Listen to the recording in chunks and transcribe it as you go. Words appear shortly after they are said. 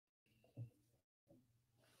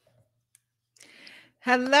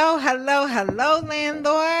Hello, hello, hello,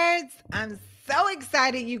 landlords. I'm so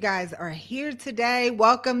excited you guys are here today.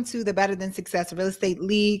 Welcome to the Better Than Success Real Estate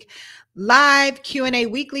League live Q&A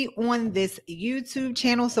weekly on this YouTube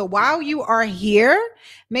channel. So while you are here,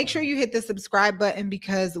 make sure you hit the subscribe button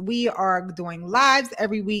because we are doing lives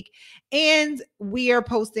every week and we are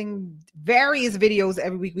posting various videos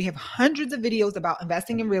every week. We have hundreds of videos about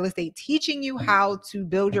investing in real estate, teaching you how to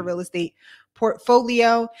build your real estate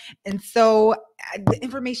portfolio. And so the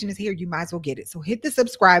information is here. You might as well get it. So hit the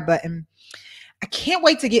subscribe button. I can't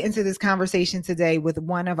wait to get into this conversation today with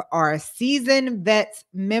one of our seasoned vets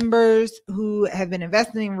members who have been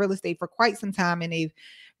investing in real estate for quite some time, and they've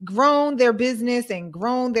grown their business and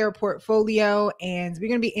grown their portfolio. And we're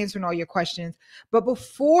going to be answering all your questions. But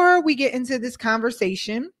before we get into this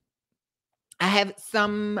conversation, I have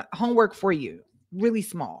some homework for you. Really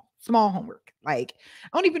small homework. Like,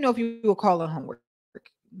 I don't even know if you will call it homework.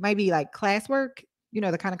 Might be like classwork,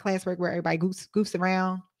 the kind of classwork where everybody goofs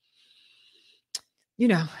around.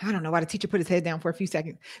 I don't know why the teacher put his head down for a few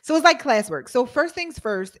seconds. So it's like classwork. So first things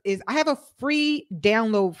first is I have a free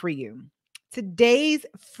download for you. Today's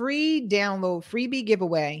free download freebie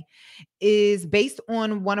giveaway is based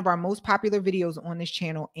on one of our most popular videos on this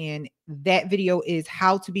channel. And that video is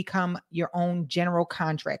how to become your own general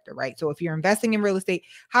contractor, right? So if you're investing in real estate,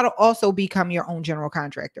 how to also become your own general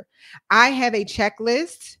contractor. I have a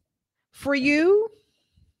checklist for you.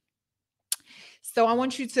 So I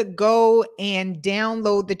want you to go and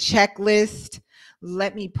download the checklist.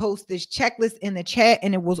 Let me post this checklist in the chat,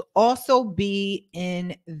 and it will also be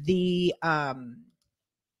in the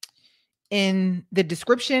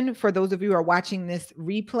description for those of you who are watching this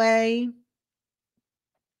replay.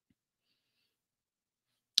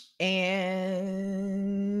 And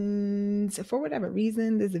for whatever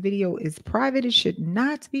reason, this video is private. It should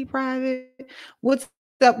not be private. What's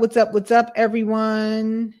up,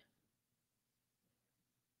 everyone?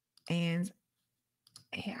 And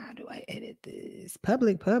how do I edit this?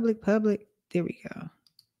 Public. There we go.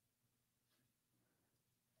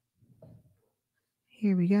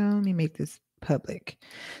 Here we go. Let me make this public.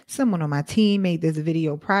 Someone on my team made this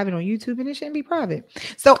video private on YouTube, and it shouldn't be private.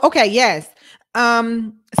 So, okay, yes.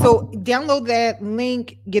 So download that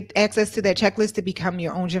link, get access to that checklist to become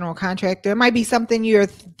your own general contractor. It might be something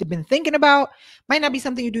you've been thinking about, might not be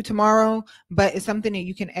something you do tomorrow, but it's something that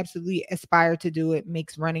you can absolutely aspire to do. It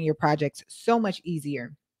makes running your projects so much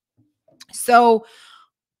easier. So,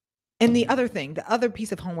 and the other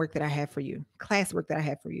piece of homework that I have for you, classwork that I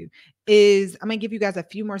have for you, is I'm going to give you guys a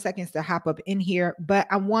few more seconds to hop up in here, but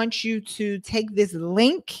I want you to take this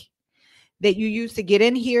link that you use to get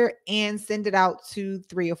in here and send it out to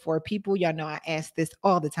 3 or 4 people. Y'all know I ask this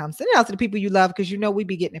all the time. Send it out to the people you love because we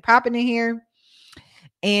be getting it popping in here.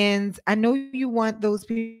 And I know you want those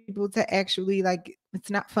people to actually, it's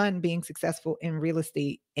not fun being successful in real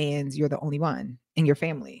estate and you're the only one in your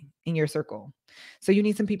family, in your circle. So you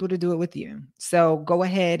need some people to do it with you. So go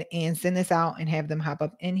ahead and send this out and have them hop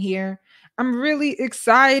up in here. I'm really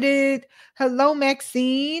excited. Hello,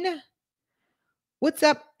 Maxine. What's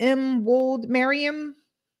up, M. Wold Mariam?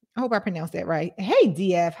 I hope I pronounced that right. Hey,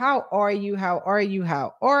 DF, how are you?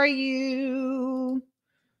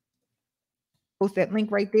 Post that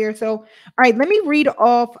link right there. So, all right, let me read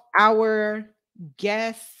off our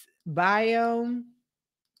guest bio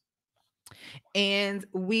and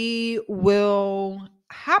we will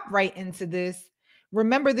hop right into this.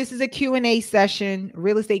 Remember, this is a Q&A session,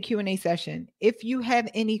 real estate Q&A session. If you have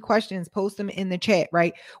any questions, post them in the chat,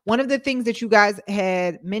 right? One of the things that you guys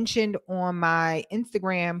had mentioned on my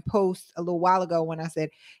Instagram post a little while ago when I said,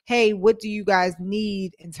 hey, what do you guys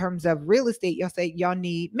need in terms of real estate? Y'all say y'all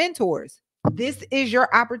need mentors. This is your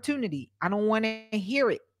opportunity. I don't want to hear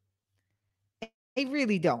it. I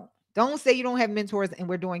really don't. Don't say you don't have mentors, and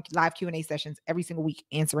we're doing live Q&A sessions every single week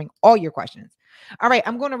answering all your questions. All right,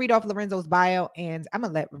 I'm going to read off Lorenzo's bio, and I'm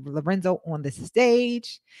going to let Lorenzo on the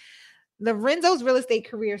stage. Lorenzo's real estate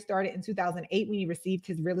career started in 2008 when he received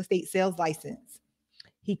his real estate sales license.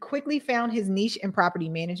 He quickly found his niche in property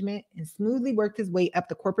management and smoothly worked his way up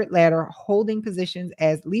the corporate ladder, holding positions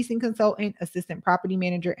as leasing consultant, assistant property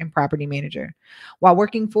manager, and property manager. While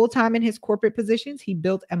working full-time in his corporate positions, he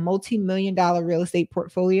built a multi-million-dollar real estate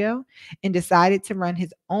portfolio and decided to run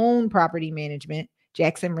his own property management,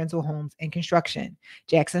 Jackson Rental Homes and Construction,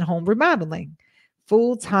 Jackson Home Remodeling,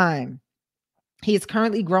 full-time. He is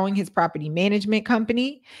currently growing his property management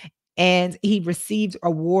company, and he received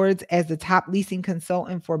awards as the top leasing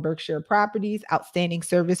consultant for Berkshire Properties, outstanding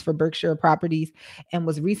service for Berkshire Properties, and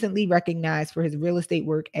was recently recognized for his real estate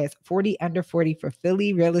work as 40 under 40 for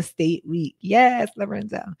Philly Real Estate Week. Yes,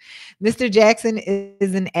 Lorenzo. Mr. Jackson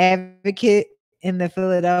is an advocate in the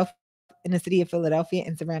city of Philadelphia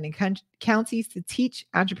and surrounding counties to teach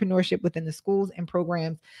entrepreneurship within the schools and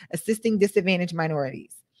programs assisting disadvantaged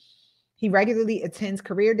minorities. He regularly attends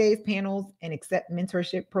career days, panels, and accept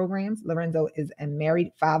mentorship programs. Lorenzo is a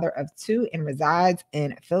married father of 2 and resides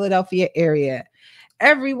in Philadelphia area.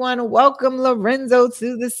 Everyone, welcome Lorenzo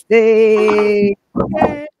to the stage.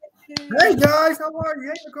 Hey guys, how are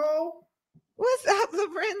you? Hey Nicole. What's up,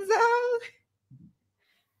 Lorenzo?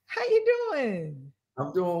 How you doing?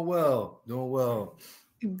 I'm doing well.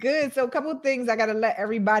 Good. So a couple of things I got to let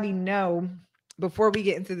everybody know before we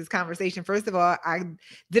get into this conversation. First of all, I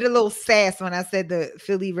did a little sass when I said the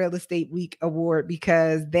Philly Real Estate Week Award,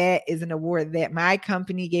 because that is an award that my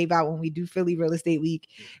company gave out when we do Philly Real Estate Week.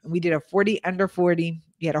 And we did a 40 under 40.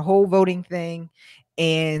 You had a whole voting thing.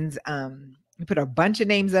 And we put a bunch of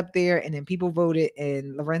names up there, and then people voted.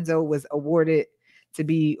 And Lorenzo was awarded to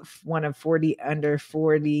be one of 40 under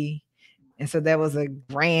 40. And so that was a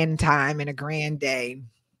grand time and a grand day.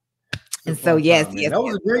 And so, yes, that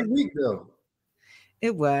was a great week though.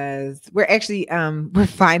 It was. We're actually we're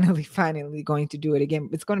finally going to do it again.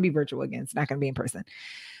 It's going to be virtual again. It's not going to be in person.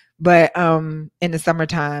 But in the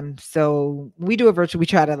summertime. So we do it virtual. We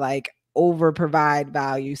try to like over provide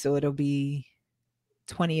value. So it'll be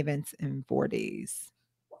 20 events in 4 days.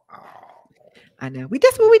 Wow. I know.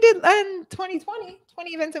 That's what we did in 2020. 20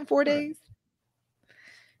 events in 4 days.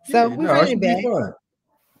 So we ran it back.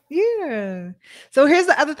 Yeah. So here's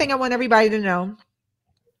the other thing I want everybody to know.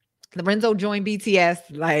 Lorenzo joined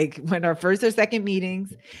BTS like when our first or second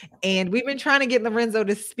meetings, and we've been trying to get Lorenzo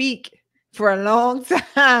to speak for a long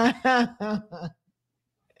time. And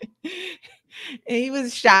he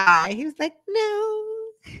was shy. He was like, no.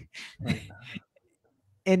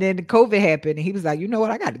 And then COVID happened, and he was like, you know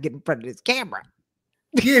what? I got to get in front of this camera.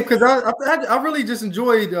 Yeah, because I really just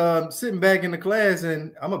enjoyed sitting back in the class,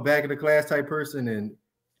 and I'm a back in the class type person, and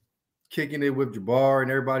kicking it with Jabbar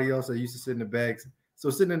and everybody else that used to sit in the back. So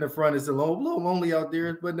sitting in the front is a little lonely out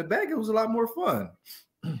there, but in the back it was a lot more fun.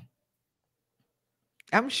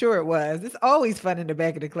 I'm sure it was. It's always fun in the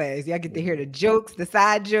back of the class. Y'all get to hear the jokes, the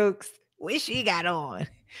side jokes. Wish he got on.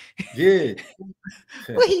 Yeah.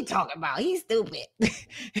 What he talking about? He's stupid.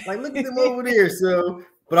 Like, look at them over there. So,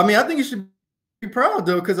 but I mean, I think you should be proud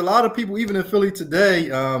though, because a lot of people, even in Philly today,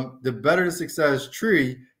 the Better to Success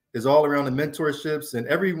tree is all around the mentorships, and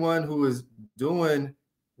everyone who is doing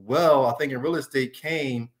well, I think in real estate,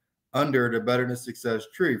 came under the Better to Success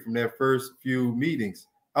tree from their first few meetings.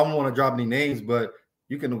 I don't want to drop any names, but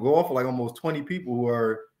you can go off of like almost 20 people who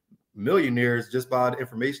are millionaires just by the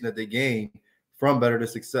information that they gained from Better to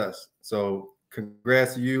Success. So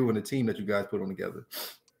congrats to you and the team that you guys put on together.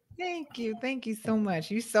 Thank you. Thank you so much.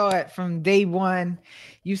 You saw it from day one.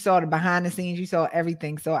 You saw the behind the scenes. You saw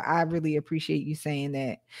everything. So I really appreciate you saying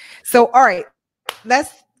that. So, all right,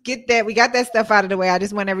 let's get that. We got that stuff out of the way. I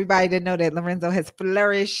just want everybody to know that Lorenzo has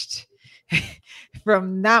flourished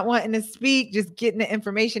from not wanting to speak, just getting the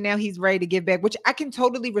information. Now he's ready to give back, which I can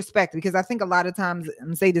totally respect, because I think a lot of times, I'm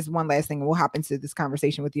gonna say this one last thing and we'll hop into this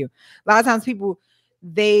conversation with you. A lot of times people,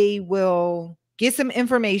 they will get some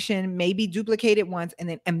information, maybe duplicate it once, and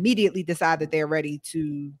then immediately decide that they're ready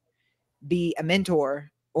to be a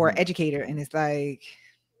mentor or educator. And it's like,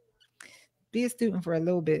 be a student for a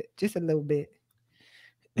little bit, just a little bit.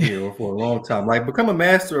 Yeah, or for a long time. Like, become a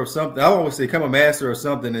master of something. I always say become a master of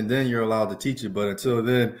something, and then you're allowed to teach it. But until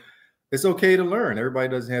then, it's okay to learn. Everybody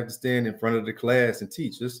doesn't have to stand in front of the class and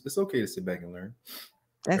teach. It's okay to sit back and learn.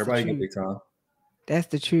 Everybody get their time. That's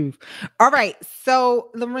the truth. All right.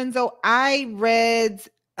 So, Lorenzo, I read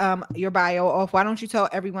your bio off. Why don't you tell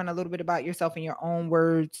everyone a little bit about yourself in your own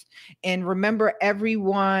words? And remember,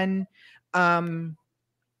 everyone,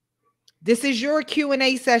 this is your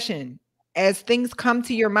Q&A session. As things come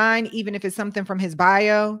to your mind, even if it's something from his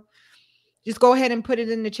bio, just go ahead and put it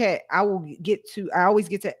in the chat. I always get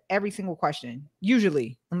to every single question,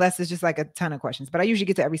 usually, unless it's just like a ton of questions, but I usually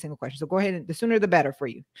get to every single question. So go ahead, and the sooner the better for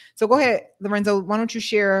you. So go ahead, Lorenzo, why don't you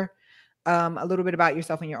share a little bit about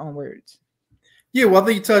yourself in your own words? Yeah, well, I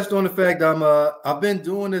think you touched on the fact I've been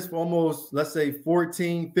doing this for almost, let's say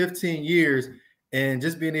 14, 15 years, and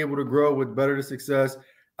just being able to grow with Better to Success.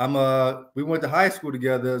 We went to high school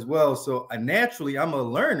together as well. So I'm a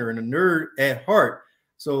learner and a nerd at heart.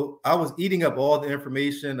 So I was eating up all the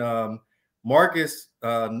information. Marcus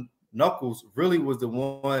Knuckles really was the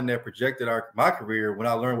one that projected my career when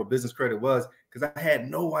I learned what business credit was, because I had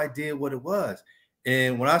no idea what it was.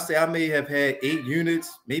 And when I say I may have had 8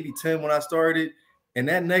 units, maybe 10 when I started, and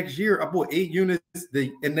that next year I bought 8 units.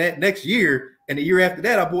 In that next year, and the year after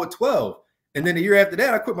that I bought 12. And then the year after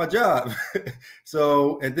that, I quit my job.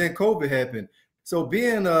 And then COVID happened. So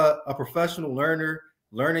being a professional learner,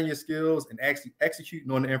 learning your skills and actually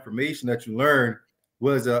executing on the information that you learn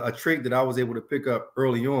was a trait that I was able to pick up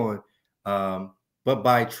early on. But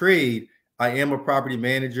by trade, I am a property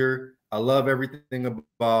manager. I love everything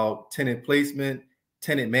about tenant placement,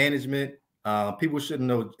 tenant management. People should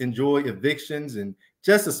enjoy evictions and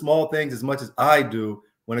just the small things as much as I do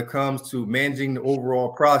when it comes to managing the overall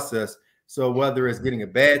process. So whether it's getting a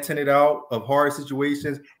bad tenant out of hard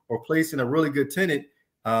situations or placing a really good tenant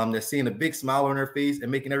that's seeing a big smile on their face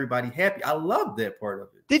and making everybody happy, I love that part of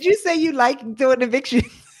it. Did you say you like doing eviction?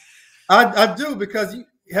 I do, because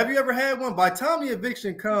have you ever had one? By the time the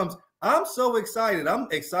eviction comes, I'm so excited. I'm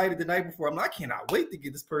excited the night before. I cannot wait to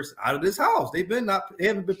get this person out of this house. They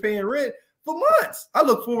haven't been paying rent for months. I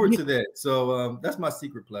look forward to that. So that's my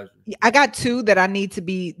secret pleasure. I got two that I need to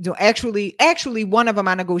be doing. Actually, one of them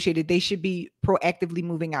I negotiated. They should be proactively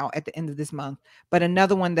moving out at the end of this month. But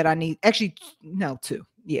another one that I need, actually, no, two.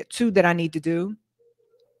 Yeah, two that I need to do.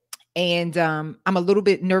 And I'm a little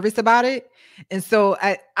bit nervous about it. And so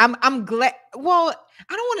I'm glad. Well,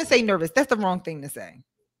 I don't want to say nervous. That's the wrong thing to say.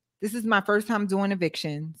 This is my first time doing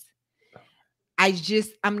evictions.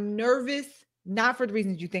 I'm nervous, not for the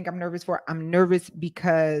reasons you think I'm nervous for. I'm nervous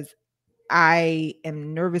because I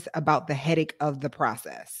am nervous about the headache of the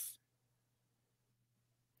process.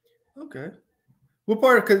 Okay. What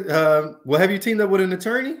part of, well, have you teamed up with an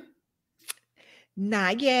attorney?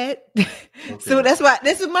 Not yet. Okay. So that's why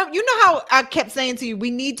you know how I kept saying to you,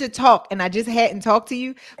 we need to talk, and I just hadn't talked to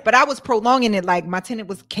you, but I was prolonging it. Like my tenant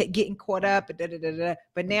was getting caught up,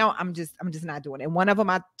 but now I'm just not doing it. And one of them,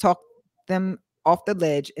 I talked them off the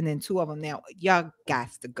ledge, and then two of them now, y'all got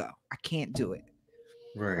to go. I can't do it.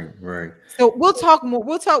 Right. So we'll talk more.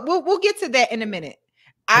 We'll get to that in a minute.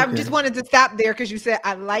 I just wanted to stop there because you said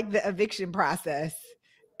I like the eviction process.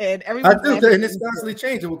 And I do, and it's constantly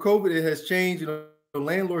changing. With COVID, it has changed. The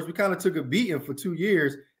landlords, we kind of took a beating for 2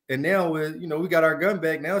 years, and now we got our gun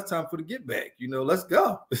back. Now it's time for the get back. Let's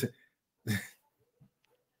go.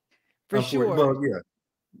 For sure. Well,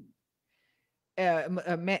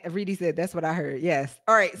 yeah. Reedy said that's what I heard. Yes.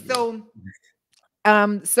 All right. So,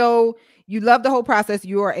 so you love the whole process.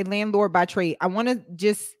 You are a landlord by trade. I want to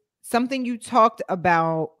just something you talked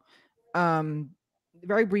about.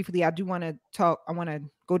 Very briefly, I want to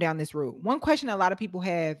go down this road. One question a lot of people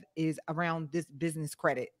have is around this business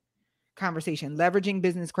credit conversation, leveraging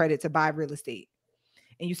business credit to buy real estate.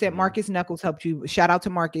 And you said Marcus Knuckles helped you. Shout out to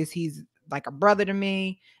Marcus. He's like a brother to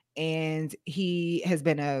me, and he has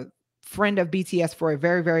been a friend of BTS for a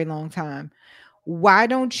very, very long time. Why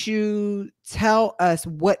don't you tell us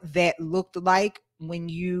what that looked like when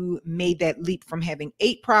you made that leap from having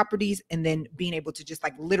 8 properties and then being able to just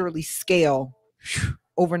like literally scale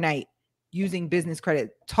overnight using business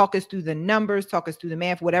credit? Talk us through the numbers, talk us through the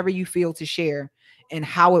math, whatever you feel to share, and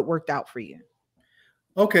how it worked out for you.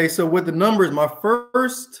 Okay, so with the numbers, my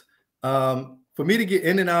first, for me to get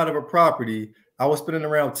in and out of a property, I was spending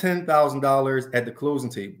around $10,000 at the closing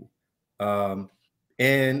table.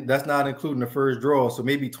 And that's not including the first draw. So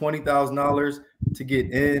maybe $20,000 to get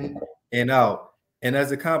in and out. And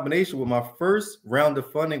as a combination with my first round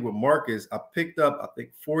of funding with Marcus, I picked up, I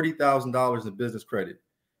think, $40,000 in business credit.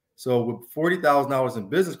 So with $40,000 in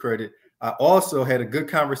business credit, I also had a good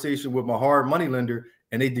conversation with my hard money lender,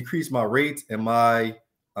 and they decreased my rates and my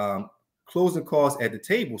closing costs at the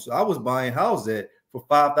table. So I was buying houses for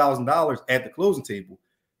 $5,000 at the closing table.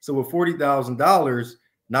 So with $40,000,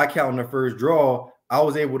 not counting the first draw, I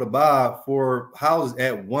was able to buy 4 houses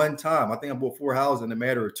at one time. I think I bought 4 houses in a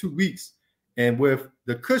matter of 2 weeks. And with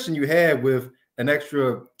the cushion you had with an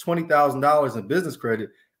extra $20,000 in business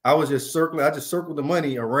credit, I just circled the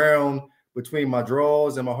money around between my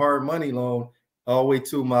draws and my hard money loan all the way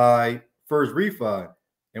to my first refi.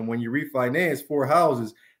 And when you refinance 4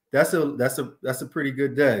 houses, that's a pretty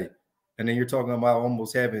good day. And then you're talking about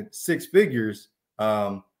almost having 6 figures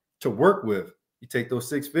to work with. You take those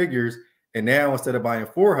 6 figures, and now instead of buying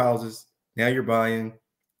 4 houses, now you're buying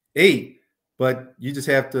 8. But you just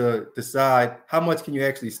have to decide how much can you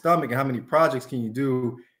actually stomach and how many projects can you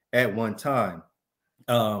do at one time.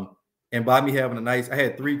 And by me having I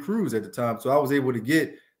had 3 crews at the time, so I was able to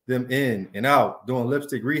get them in and out doing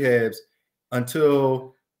lipstick rehabs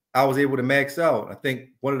until I was able to max out. I think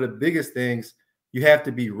one of the biggest things, you have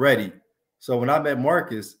to be ready. So when I met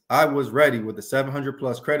Marcus, I was ready with a 700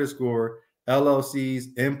 plus credit score,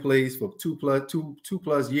 LLCs in place for 2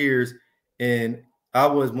 plus years, and I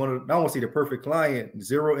was I don't want to say the perfect client,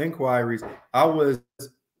 0 inquiries. I was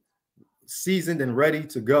seasoned and ready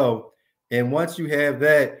to go. And once you have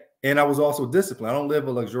that, and I was also disciplined. I don't live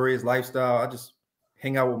a luxurious lifestyle. I just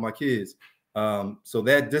hang out with my kids. So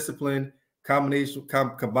that discipline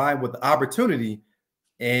combined with the opportunity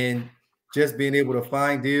and just being able to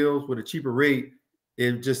find deals with a cheaper rate,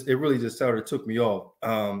 it really just sort of took me off.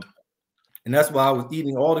 And that's why I was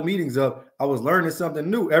eating all the meetings up. I was learning something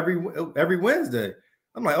new every Wednesday.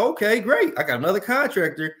 I'm like, okay, great. I got another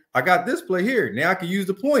contractor. I got this play here. Now I can use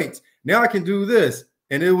the points. Now I can do this.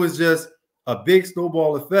 And it was just a big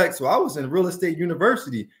snowball effect. So I was in real estate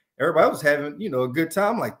university. Everybody was having, a good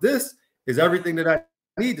time. Like, this is everything that I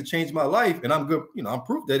need to change my life. And I'm good. I'm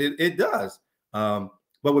proof that it does.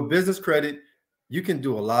 But with business credit, you can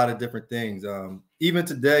do a lot of different things. Even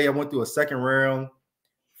today, I went through a second round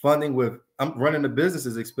funding I'm running the business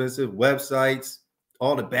is expensive. Websites,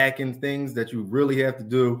 all the back end things that you really have to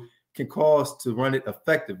do can cost to run it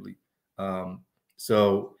effectively.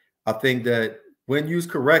 So I think that when used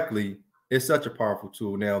correctly, it's such a powerful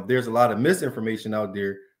tool. Now, there's a lot of misinformation out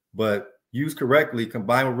there, but used correctly,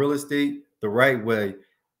 combined with real estate the right way,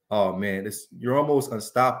 oh man, you're almost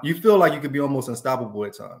unstoppable. You feel like you could be almost unstoppable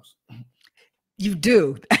at times. You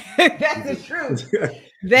do. That's the truth.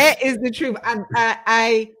 That is the truth.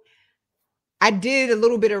 I did a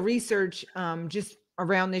little bit of research just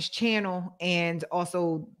around this channel, and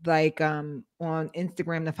also like on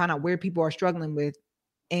Instagram, to find out where people are struggling with.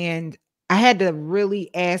 And I had to really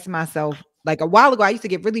ask myself, like a while ago, I used to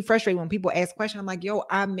get really frustrated when people ask questions. I'm like, yo,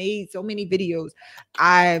 I made so many videos.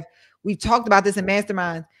 We've talked about this in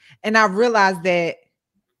masterminds, and I realized that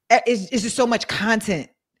it's just so much content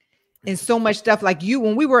and so much stuff. Like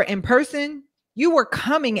when we were in person, you were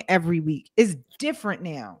coming every week. It's different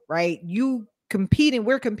now, right?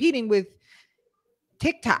 We're competing with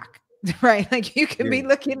TikTok, right? Like you can be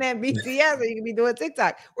looking at BTS or you can be doing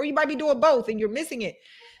TikTok, or you might be doing both and you're missing it.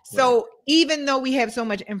 So even though we have so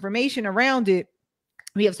much information around it,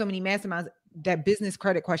 we have so many masterminds, that business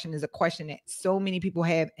credit question is a question that so many people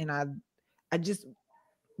have. And I just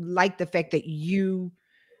like the fact that you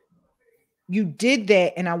did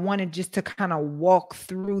that. And I wanted just to kind of walk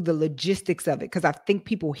through the logistics of it, because I think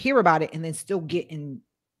people hear about it and then still get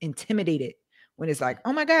intimidated when it's like,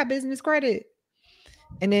 oh my God, business credit.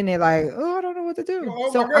 And then they're like, oh, I don't know what to do.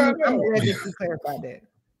 Oh, so I'm glad that you clarified that.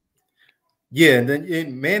 Yeah. And then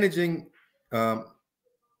in managing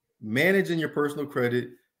your personal credit.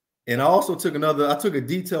 And I also took a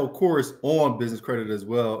detailed course on business credit as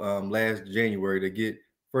well last January to get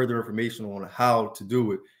further information on how to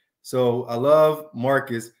do it. So I love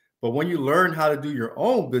Marcus, but when you learn how to do your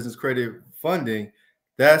own business credit funding,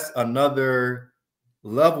 that's another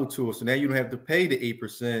level to it. So now you don't have to pay the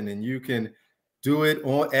 8%, and you can do it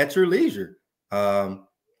at your leisure.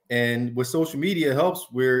 And with social media, it helps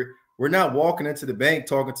where we're not walking into the bank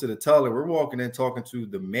talking to the teller. We're walking in talking to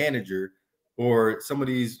the manager, or some of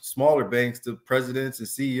these smaller banks, the presidents and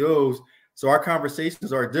CEOs. So our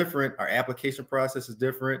conversations are different. Our application process is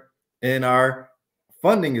different, and our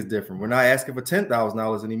funding is different. We're not asking for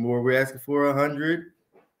 $10,000 anymore. We're asking for 100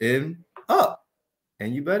 and up.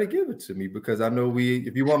 And you better give it to me, because I know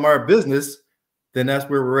if you want my business, then that's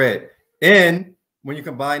where we're at. And when you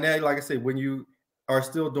combine that, like I said, when you are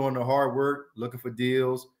still doing the hard work, looking for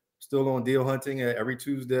deals, still on deal hunting every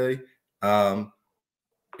Tuesday, and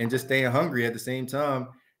just staying hungry at the same time,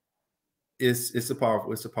 it's a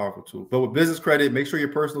powerful tool. But with business credit, make sure your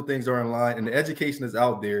personal things are in line and the education is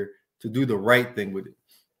out there to do the right thing with it.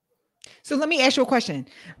 So let me ask you a question.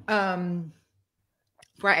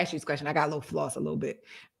 Before I ask you this question, I got a little floss a little bit.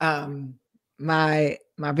 My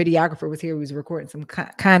videographer was here. He was recording some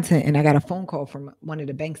content, and I got a phone call from one of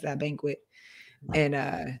the banks that I bank with. And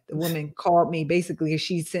the woman called me. Basically,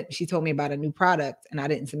 she told me about a new product, and I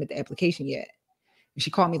didn't submit the application yet. And she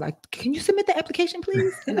called me like, can you submit the application,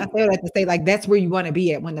 please? And I feel like to say, like, that's where you want to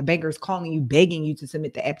be at when the banker is calling you, begging you to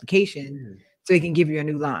submit the application so he can give you a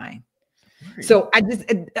new line. Right. So I'm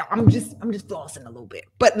just flossing a little bit.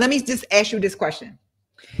 But let me just ask you this question.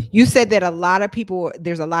 You said that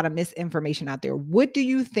there's a lot of misinformation out there. What do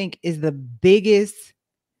you think is the biggest,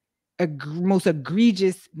 most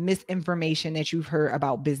egregious misinformation that you've heard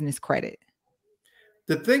about business credit?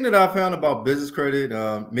 The thing that I found about business credit,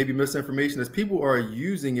 maybe misinformation, is people are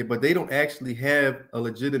using it, but they don't actually have a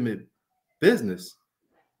legitimate business.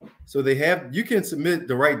 So you can submit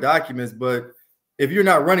the right documents, but if you're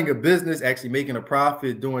not running a business, actually making a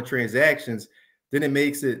profit, doing transactions, then it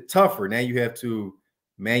makes it tougher. Now you have to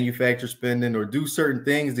manufacture spending or do certain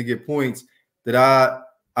things to get points that I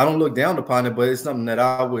don't look down upon it, but it's something that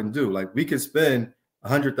I wouldn't do. Like, we could spend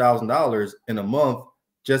 $100,000 in a month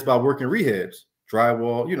just by working rehabs,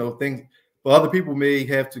 drywall, things. But other people may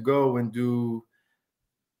have to go and do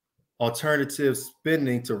alternative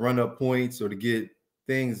spending to run up points or to get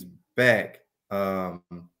things back.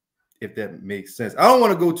 if that makes sense. I don't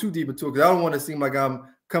want to go too deep into it because I don't want to seem like I'm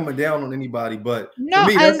coming down on anybody. But for No,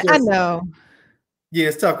 me, that's I just, know. yeah,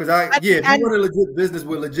 it's tough because if you I run a legit business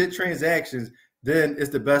with legit transactions, then it's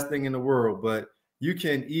the best thing in the world. But you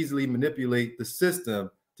can easily manipulate the system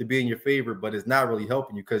to be in your favor, but it's not really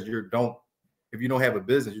helping you because if you don't have a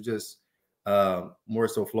business, you're just more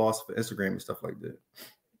so floss for Instagram and stuff like that.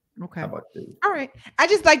 Okay. How about that? All right. I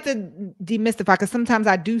just like to demystify because sometimes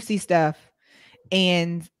I do see stuff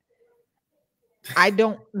and I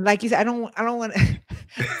don't, like you said, I don't want to,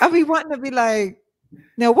 I'll be wanting to be like,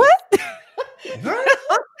 now what?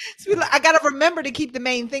 So I gotta remember to keep the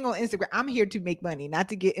main thing on Instagram. I'm here to make money, not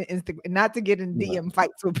to get in Instagram, not to get in DM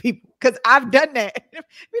fights with people. Because I've done that.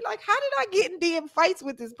 Be like, how did I get in DM fights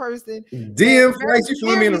with this person? DM fights, you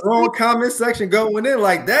feel me, in the wrong comment section going in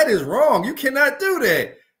like that is wrong. You cannot do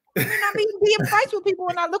that. And I be in DM fights with people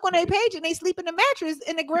when I look on their page and they sleep in the mattress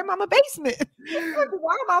in the grandmama basement. Like,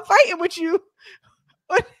 why am I fighting with you?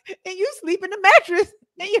 And you sleep in the mattress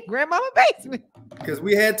in your grandmama basement. Because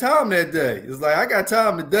we had time that day. It's like, I got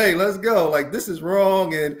time today. Let's go. Like, this is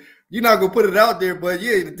wrong. And you're not gonna put it out there, but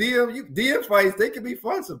yeah, the DM fights, they can be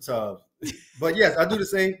fun sometimes. But yes, I do the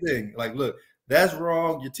same thing. Like, look, that's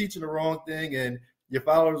wrong. You're teaching the wrong thing, and your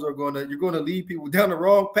followers you're gonna lead people down the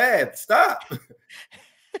wrong path. Stop.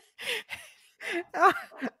 I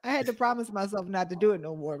had to promise myself not to do it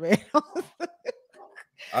no more, man.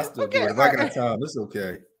 I still do it. If I got time, it's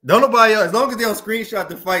okay. Don't nobody else. As long as they don't screenshot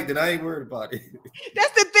the fight, then I ain't worried about it.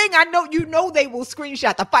 That's the thing. I know they will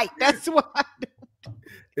screenshot the fight. That's why I don't.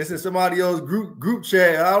 It's in somebody else's group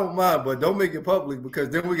chat. I don't mind, but don't make it public because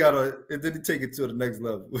then then take it to the next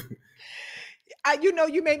level.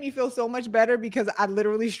 You made me feel so much better because I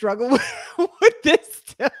literally struggle with this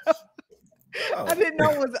stuff. Oh. I didn't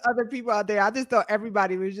know it was other people out there. I just thought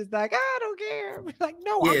everybody was just like, I don't care. Like,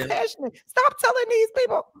 no, I'm passionate. Stop telling these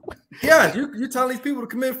people. Yeah, you're telling these people to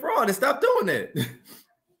commit fraud and stop doing it.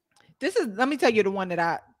 Let me tell you the one that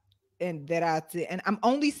I see, and I'm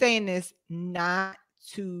only saying this not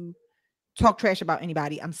to talk trash about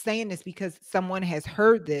anybody. I'm saying this because someone has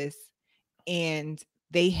heard this and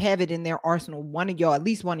they have it in their arsenal. At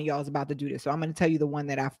least one of y'all is about to do this. So I'm going to tell you the one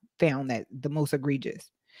that I found that the most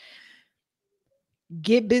egregious.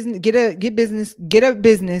 Get a business,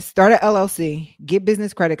 start an LLC, get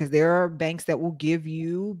business credit because there are banks that will give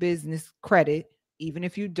you business credit even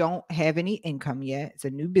if you don't have any income yet. It's a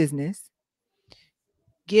new business.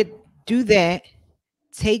 Do that,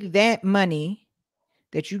 take that money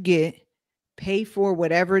that you get, pay for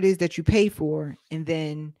whatever it is that you pay for, and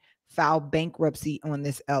then file bankruptcy on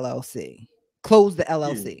this LLC. Close the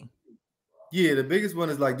LLC. Yeah, the biggest one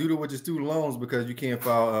is like do it with your student loans because you can't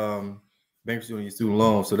file bankruptcy on your student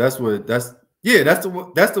loans. So that's my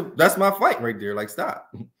fight right there. Like,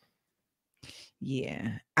 stop.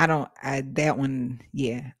 Yeah, that one.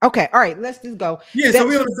 Yeah. Okay. All right. Let's just go. Yeah. So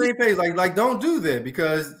we're on the same page. Like, don't do that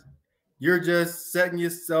because you're just setting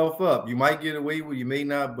yourself up. You might get away with, you may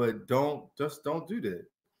not, but don't do that.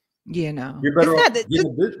 Yeah. No. You're better off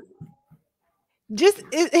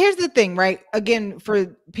here's the thing, right? Again, for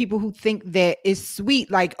people who think that it's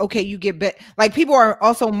sweet, like, okay, you get like people are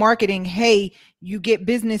also marketing, hey, you get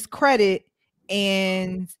business credit,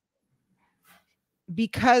 and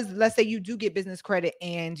because let's say you do get business credit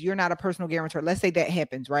and you're not a personal guarantor, let's say that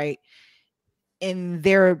happens, right? And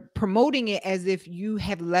they're promoting it as if you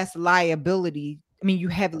have less liability. I mean, you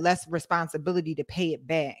have less responsibility to pay it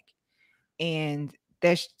back. And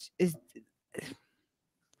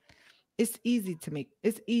it's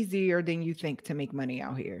easier than you think to make money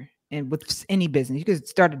out here. And with any business, you could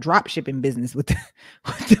start a drop shipping business with the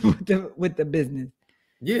business.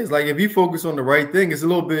 Yeah, it's like if you focus on the right thing, it's a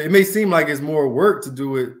little bit, it may seem like it's more work to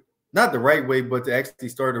do it, not the right way, but to actually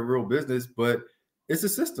start a real business, but it's a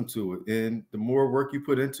system to it. And the more work you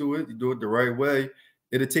put into it, you do it the right way,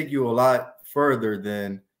 it'll take you a lot further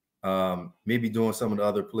than maybe doing some of the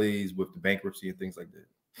other plays with the bankruptcy and things like that.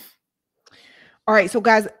 All right. So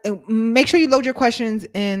guys, make sure you load your questions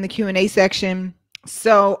in the Q&A section.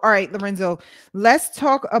 So, all right, Lorenzo, let's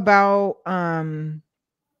talk about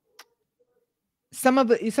some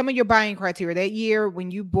of your buying criteria that year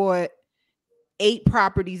when you bought 8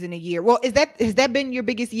 properties in a year. Well, has that been your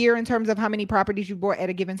biggest year in terms of how many properties you bought at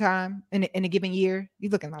a given time in a given year?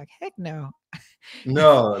 You're looking like, heck no.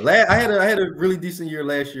 No, I had a really decent year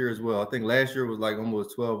last year as well. I think last year was like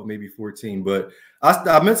almost 12 or maybe 14. But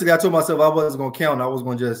I mentally, I told myself I wasn't going to count. I was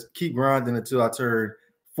going to just keep grinding until I turned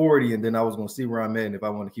 40, and then I was going to see where I'm at and if I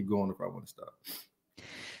want to keep going, if I want to stop.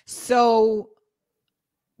 So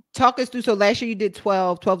talk us through. So last year you did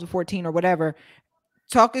 12 to 14 or whatever.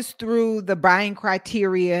 Talk us through the buying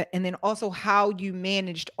criteria and then also how you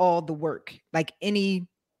managed all the work, like any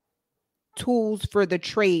tools for the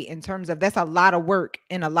trade in terms of that's a lot of work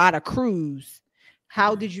and a lot of crews.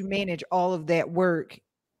 How did you manage all of that work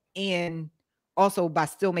and also by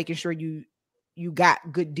still making sure you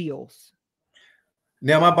got good deals?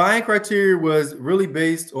 Now, my buying criteria was really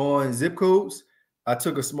based on zip codes. I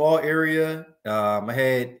took a small area. I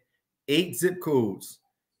had 8 zip codes,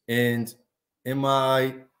 and in my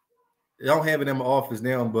I don't have it in my office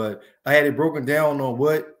now, but I had it broken down on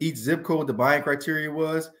what each zip code the buying criteria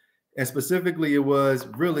was, and specifically, it was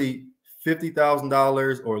really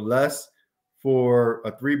 $50,000 or less for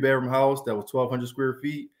a 3-bedroom house that was 1,200 square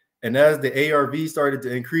feet. And as the ARV started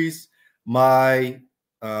to increase, my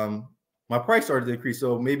my price started to increase.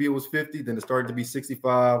 So maybe it was 50, then it started to be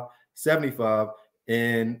 65, 75,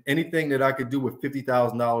 and anything that I could do with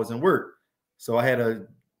 $50,000 in work. So I had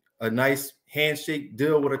a nice handshake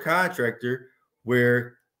deal with a contractor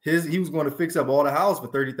where he was going to fix up all the house for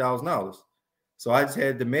 $30,000. So I just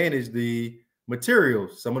had to manage the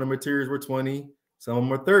materials. Some of the materials were 20, some of them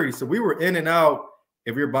were 30. So we were in and out.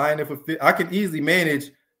 If you're buying it for 50, I could easily manage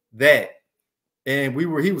that. And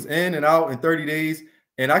he was in and out in 30 days.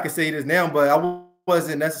 And I can say this now, but I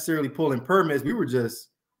wasn't necessarily pulling permits. We were just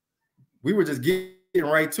getting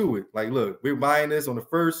right to it. Like, look, we're buying this on the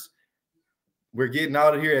 1st. We're getting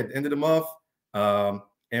out of here at the end of the month.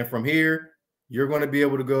 And from here, you're going to be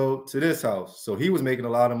able to go to this house. So he was making a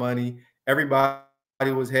lot of money. Everybody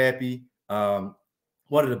was happy. One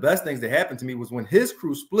of the best things that happened to me was when his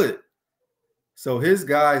crew split. So his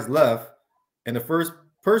guys left, and the first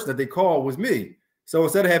person that they called was me. So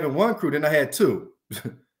instead of having 1 crew, then I had 2.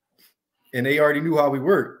 And they already knew how we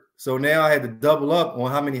worked. So now I had to double up on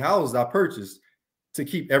how many houses I purchased to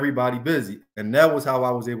keep everybody busy. And that was how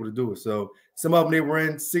I was able to do it. So some of them, they were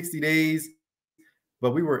in 60 days,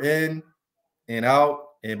 but we were in and out.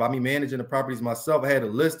 And by me managing the properties myself, I had a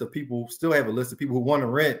list of people, still have a list of people who want to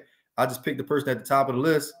rent. I just picked the person at the top of the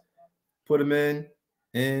list, put them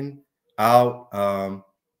in, out.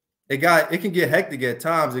 It can get hectic at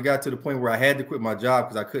times. It got to the point where I had to quit my job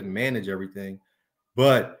because I couldn't manage everything.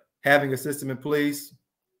 But having a system in place,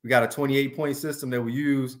 we got a 28-point system that we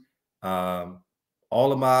use. All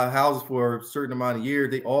of my houses for a certain amount of years,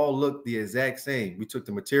 they all look the exact same. We took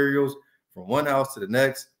the materials from one house to the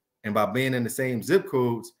next. And by being in the same zip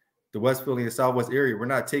codes, the West Philly and Southwest area, we're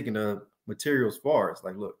not taking the materials far. It's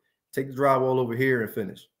like, look, take the drywall over here and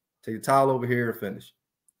finish. Take the tile over here and finish.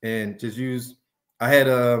 And just use, I had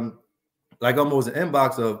like almost an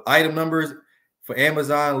inbox of item numbers for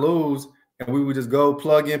Amazon, Lowe's, and we would just go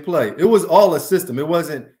plug and play. It was all a system. It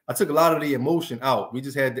wasn't, I took a lot of the emotion out. We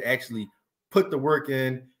just had to actually put the work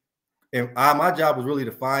in. And my job was really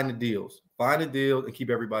to find the deals and keep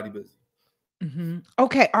everybody busy. Mm-hmm.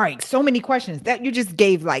 Okay. All right. So many questions that you just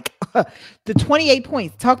gave, like the 28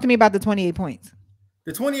 points. Talk to me about the 28 points.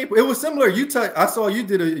 The 28, it was similar. I saw you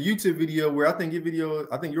did a YouTube video where I think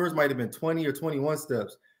yours might have been 20 or 21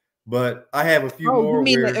 steps, but I have a few more. You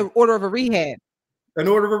mean the order of a rehab? An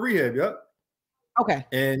order of a rehab. Yep. Okay.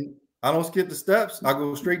 And I don't skip the steps. I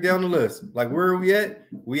go straight down the list. Like, where are we at?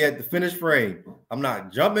 We at the finished frame. I'm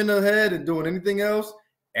not jumping ahead and doing anything else.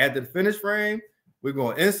 At the finished frame, we're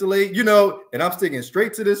going to insulate, and I'm sticking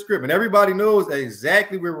straight to this script. And everybody knows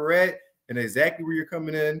exactly where we're at and exactly where you're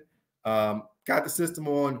coming in. Got the system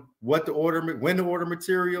on when to order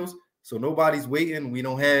materials. So nobody's waiting. We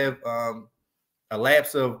don't have a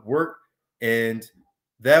lapse of work. And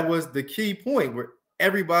that was the key point where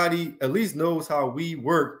everybody at least knows how we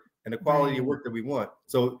work and the quality of work that we want.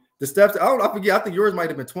 So the steps, I forget, I think yours might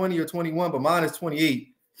have been 20 or 21, but mine is 28.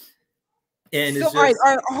 And so, all right,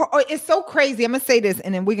 it's so crazy. I'm gonna say this,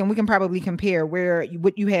 and then we can probably compare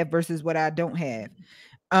what you have versus what I don't have.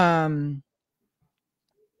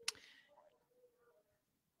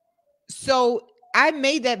 So I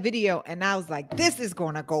made that video and I was like, this is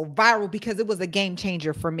going to go viral because it was a game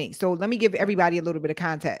changer for me. So let me give everybody a little bit of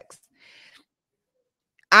context.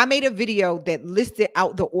 I made a video that listed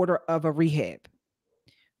out the order of a rehab.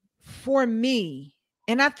 For me,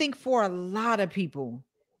 and I think for a lot of people,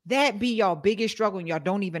 that be y'all biggest struggle, and y'all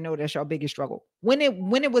don't even know that's your biggest struggle. When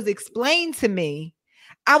it was explained to me,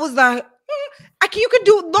 I was like, you can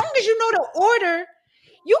do, as long as you know the order,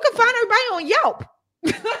 you can find everybody on Yelp.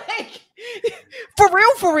 Like,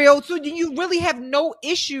 for real. So you really have no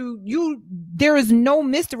issue. There is no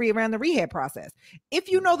mystery around the rehab process. If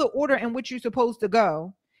you know the order in which you're supposed to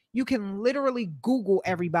go, you can literally Google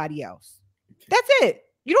everybody else. That's it.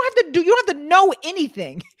 You don't have to know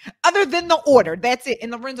anything other than the order. That's it.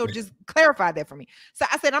 And Lorenzo just clarified that for me. So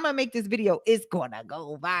I said, I'm gonna make this video. It's gonna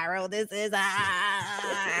go viral. This is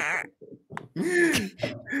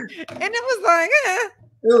and it was like,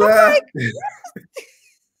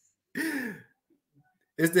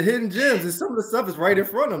 it's the hidden gems. It's some of the stuff is right in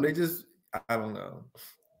front of them. They just, I don't know.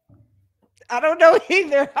 I don't know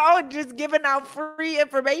either. I'm just giving out free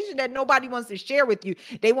information that nobody wants to share with you.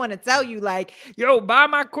 They want to tell you like, yo, buy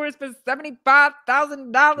my course for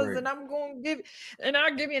 $75,000 and I'm going to give, and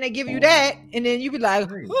I'll give you, and they give you that. And then you be like,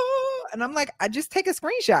 oh, and I'm like, I just take a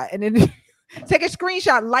screenshot and then take a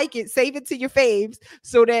screenshot, like it, save it to your faves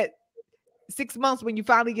so that 6 months when you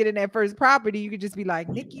finally get in that first property, you could just be like,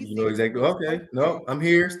 Nikki, you know exactly. Okay, no, I'm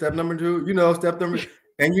here. Step number 2, you know, step number,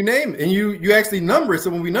 and you name it, and you actually number it. So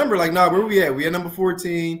when we number, like, nah, where we at? We at number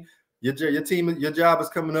 14. Your team, your job is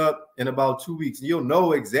coming up in about 2 weeks. You'll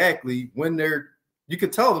know exactly when you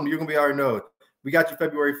could tell them you're gonna be already know. We got you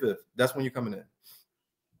February 5th. That's when you're coming in.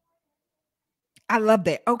 I love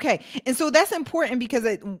that. Okay. And so that's important because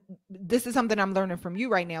this is something I'm learning from you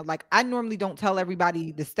right now. Like, I normally don't tell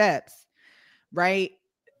everybody the steps, right?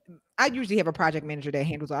 I usually have a project manager that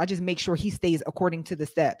handles it. I just make sure he stays according to the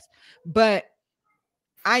steps. But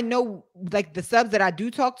I know, like, the subs that I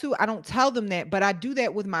do talk to, I don't tell them that, but I do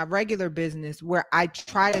that with my regular business where I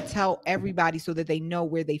try to tell everybody so that they know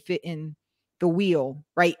where they fit in the wheel,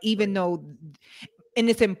 right? Even though, and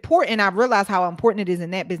it's important. I realize how important it is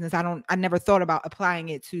in that business. I never thought about applying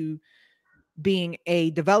it to being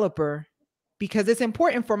a developer, because it's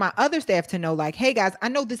important for my other staff to know, like, hey guys, I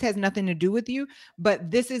know this has nothing to do with you,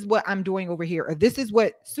 but this is what I'm doing over here. Or this is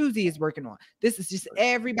what Susie is working on. This is just,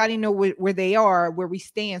 everybody know where they are, where we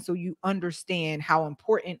stand. So you understand how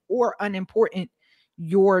important or unimportant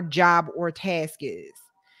your job or task is.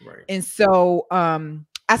 Right. And so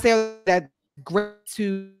I say that great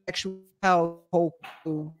to actually tell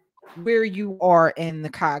where you are in the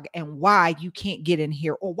cog and why you can't get in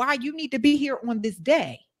here or why you need to be here on this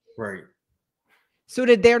day. Right. So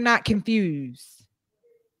that they're not confused.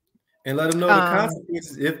 And let them know the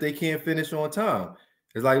consequences if they can't finish on time.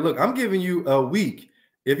 It's like, look, I'm giving you a week.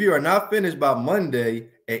 If you are not finished by Monday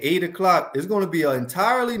at 8 o'clock, it's going to be an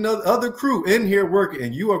entirely other crew in here working,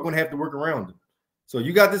 and you are going to have to work around them. So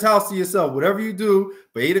you got this house to yourself. Whatever you do,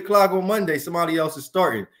 by 8 o'clock on Monday, somebody else is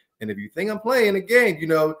starting. And if you think I'm playing a game, you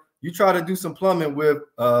know, you try to do some plumbing with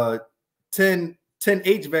 10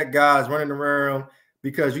 HVAC guys running around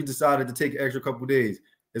because you decided to take an extra couple days.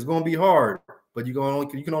 It's going to be hard, but you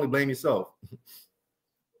can only blame yourself.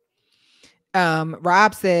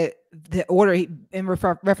 Rob said the order, in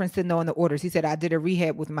reference to knowing the orders, he said, I did a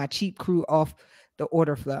rehab with my cheap crew off the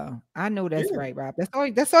order flow. I know that's right, Rob.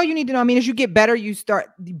 That's all you need to know. I mean, as you get better, you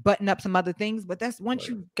start button up some other things, but that's once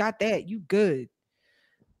you got that, you good.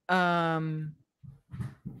 All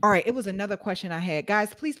right, it was another question I had.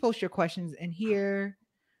 Guys, please post your questions in here,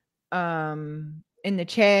 in the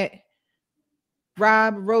chat.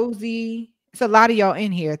 Rob, Rosie, it's a lot of y'all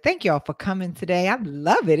in here. Thank y'all for coming today. I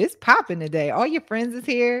love it. It's popping today. All your friends is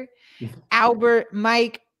here. Albert,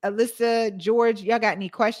 Mike, Alyssa, George, y'all got any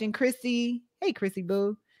questions? Chrissy, hey Chrissy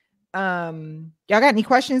boo. Y'all got any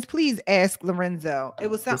questions? Please ask Lorenzo. It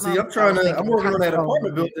was something. I'm working on that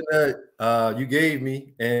apartment building that you gave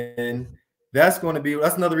me, and that's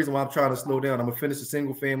another reason why I'm trying to slow down. I'm gonna finish the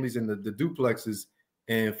single families and the duplexes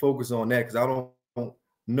and focus on that, because I don't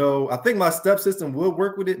know. I think my step system will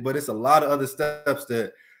work with it, but it's a lot of other steps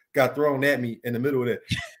that got thrown at me in the middle of that,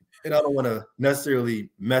 and I don't want to necessarily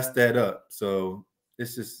mess that up. So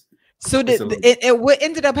it's just what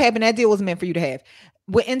ended up happening. That deal was meant for you to have.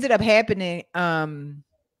 What ended up happening,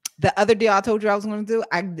 the other deal I told you I was going to do,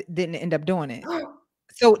 I didn't end up doing it.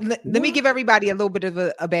 So let me give everybody a little bit of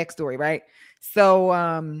a backstory, right? So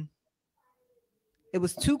it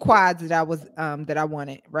was 2 quads that I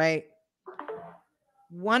wanted, right?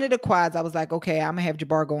 One of the quads, I was like, okay, I'm gonna have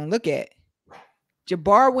Jabbar go and look at.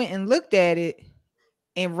 Jabbar went and looked at it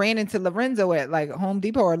and ran into Lorenzo at like Home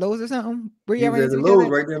Depot or Lowe's or something. Where you ran into Lowe's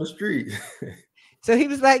right down the street. So he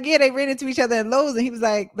was like, yeah, they ran into each other at Lowe's, and he was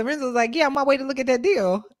like, Lorenzo was like, yeah, I'm on my way to look at that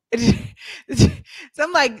deal. So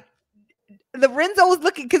I'm like, Lorenzo was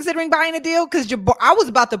considering buying a deal because Jabbar, I was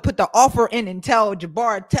about to put the offer in and tell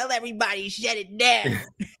Jabbar, tell everybody, shut it down.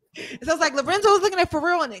 So I was like, Lorenzo was looking at for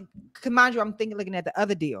real, and mind you, I'm looking at the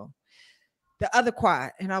other deal, the other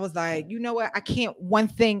quad, and I was like, you know what? I can't. One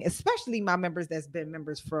thing, especially my members that's been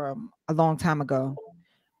members from a long time ago,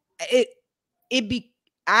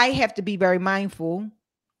 I have to be very mindful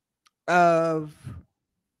of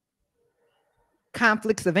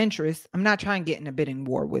conflicts of interest. I'm not trying to get in a bidding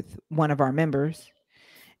war with one of our members.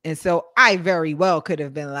 And so I very well could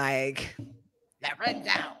have been like, Lorenzo,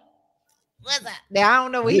 what's up? Now I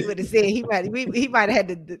don't know what he would have said. He might have had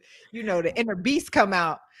the the inner beast come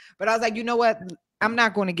out. But I was like, you know what? I'm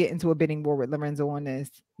not going to get into a bidding war with Lorenzo on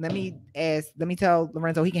this. Let me tell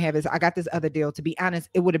Lorenzo he can have his. I got this other deal. To be honest,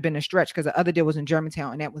 it would have been a stretch because the other deal was in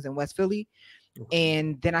Germantown and that was in West Philly. Okay.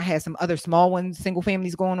 And then I had some other small ones, single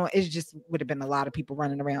families going on. It just would have been a lot of people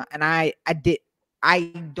running around. And I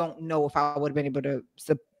don't know if I would have been able to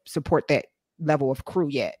support that level of crew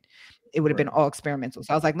yet. It would have been all experimental.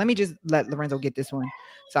 So I was like, let me just let Lorenzo get this one.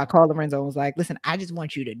 So I called Lorenzo and was like, listen, I just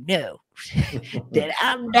want you to know that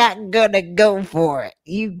I'm not going to go for it.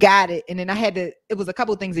 You got it. And then it was a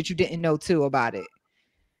couple of things that you didn't know too about it.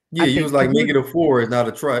 Yeah, you was like, make it a 4. It's not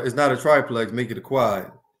a triplex, make it a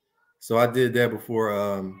quad. So I did that before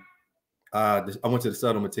I went to the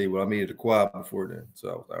settlement table. I made it a quad before then. So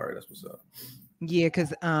I was like, all right, that's what's up. Yeah,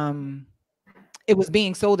 because it was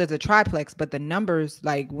being sold as a triplex, but the numbers,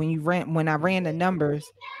 like when I ran the numbers,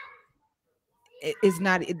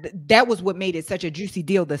 that was what made it such a juicy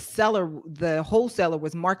deal. The wholesaler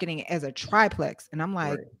was marketing it as a triplex. And I'm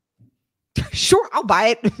like, sure, I'll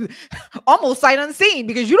buy it almost sight unseen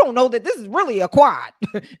because you don't know that this is really a quad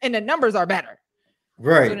and the numbers are better.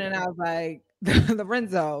 Right. So then I was like,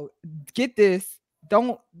 Lorenzo, get this.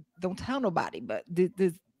 Don't tell nobody, but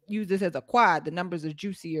use this as a quad. The numbers are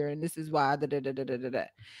juicier, and this is why. And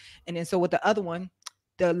then so with the other one,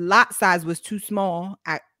 the lot size was too small.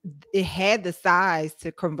 It had the size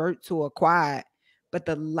to convert to a quad, but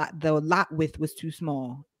the lot width was too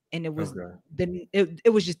small, and it was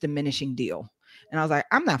it was just diminishing deal. And I was like,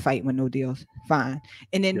 I'm not fighting with no deals. Fine.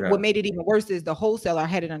 And then what made it even worse is the wholesaler. I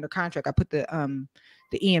had it under contract. I put the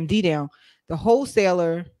EMD down. The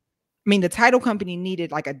wholesaler, the title company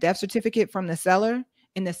needed like a death certificate from the seller.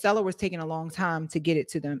 And the seller was taking a long time to get it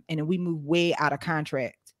to them. And then we moved way out of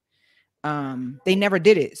contract. They never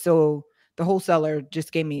did it. So the wholesaler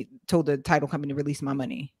just told the title company to release my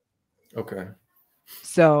money. Okay.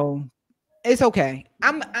 So it's okay.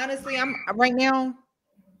 I'm right now,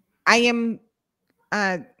 I don't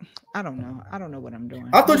know. I don't know what I'm doing.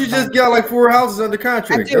 I thought you just got like 4 houses under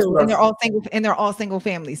contract. I do, and they're all single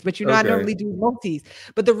families. But I normally do multis.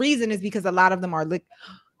 But the reason is because a lot of them are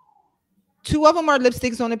 2 of them are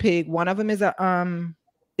lipsticks on a pig. One of them is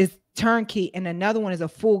is turnkey, and another one is a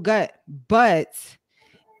full gut. But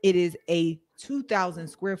it is a 2,000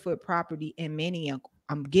 square foot property in Manioc.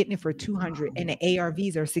 I'm getting it for 200, and the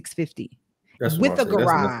ARVs are 650 with a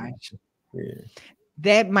garage. Yeah.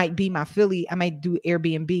 That might be my Philly. I might do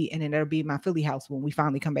Airbnb, and then that'll be my Philly house when we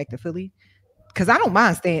finally come back to Philly. Because I don't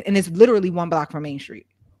mind staying, and it's literally 1 block from Main Street.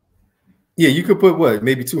 Yeah, you could put what?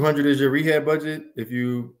 Maybe 200 is your rehab budget if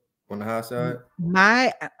you on the high side.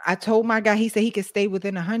 I told my guy, he said he could stay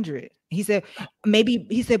within 100. He said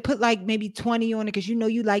put like maybe 20 on it because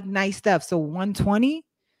you like nice stuff. So 120.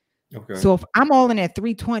 Okay. So if I'm all in at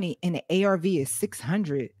 320 and the ARV is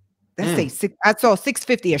 600, let's say 6. I saw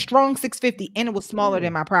 650, a strong 650, and it was smaller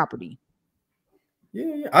than my property.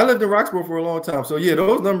 Yeah. I lived in Roxborough for a long time. So yeah,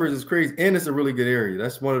 those numbers is crazy. And it's a really good area.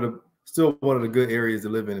 That's still one of the good areas to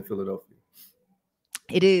live in Philadelphia.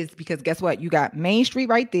 It is, because guess what? You got Main Street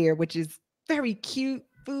right there, which is very cute,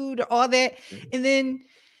 food, all that. And then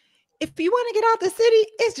if you want to get out the city,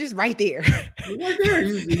 it's just right there. Right there.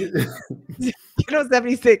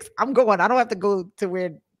 76. I'm going. I don't have to go to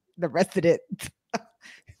where the rest of it.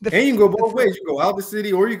 And you can go both ways. You go out the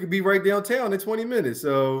city, or you could be right downtown in 20 minutes.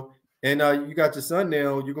 So, and you got your son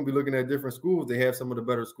now. You're gonna be looking at different schools. They have some of the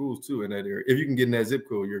better schools too in that area. If you can get in that zip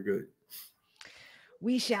code, you're good.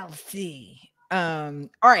 We shall see. All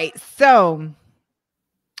right. So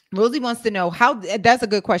Rosie wants to know that's a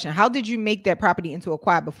good question. How did you make that property into a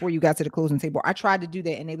quad before you got to the closing table? I tried to do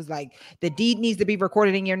that, and it was like the deed needs to be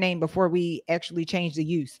recorded in your name before we actually change the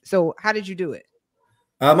use. So how did you do it?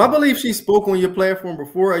 I believe she spoke on your platform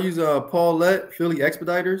before. I use Paulette, Philly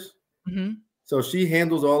Expeditors. Mm-hmm. So she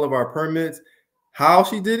handles all of our permits. How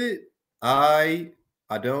she did it, I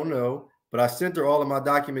don't know, but I sent her all of my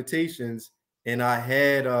documentations, and I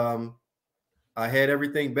had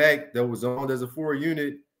everything back that was owned as a 4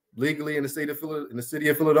 unit legally in the city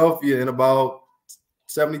of Philadelphia in about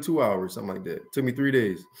 72 hours, something like that. It took me 3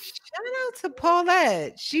 days. Shout out to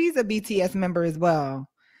Paulette. She's a BTS member as well.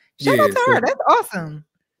 Shout out to her. That's awesome.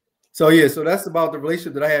 So yeah, so that's about the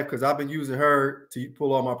relationship that I have, because I've been using her to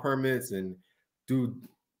pull all my permits and do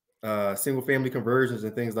single family conversions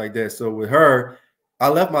and things like that. So with her, I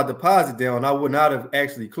left my deposit down. I would not have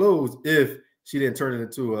actually closed if she didn't turn it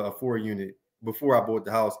into a 4 unit before I bought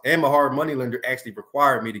the house. And my hard money lender actually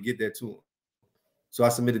required me to get that to him. So I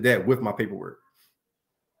submitted that with my paperwork.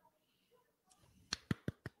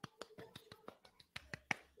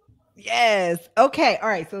 Yes. Okay. All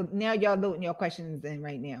right. So now y'all loading your questions in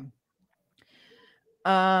right now.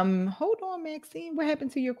 Hold on, Maxine. What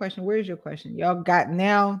happened to your question? Where's your question? Y'all got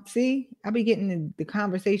now. See, I'll be getting the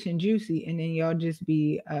conversation juicy, and then y'all just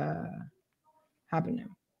be hopping in.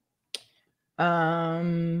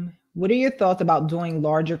 What are your thoughts about doing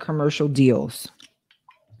larger commercial deals?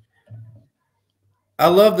 I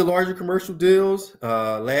love the larger commercial deals.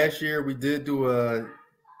 Last year we did do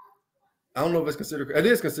I don't know if it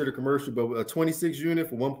is considered commercial, but a 26 unit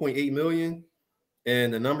for 1.8 million.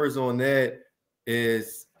 And the numbers on that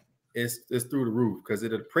is through the roof because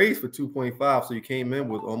it appraised for 2.5. So you came in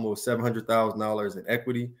with almost $700,000 in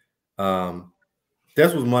equity. That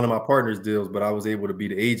was one of my partner's deals, but I was able to be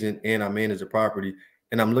the agent and I manage the property.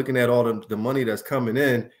 And I'm looking at all the money that's coming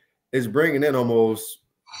in. It's bringing in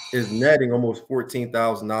is netting almost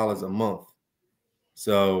 $14,000 a month.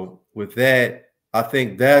 So with that, I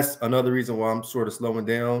think that's another reason why I'm sort of slowing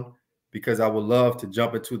down, because I would love to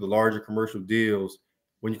jump into the larger commercial deals.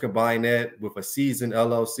 When you combine that with a seasoned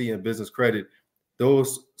LLC and business credit,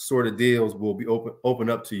 those sort of deals will be open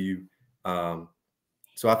up to you.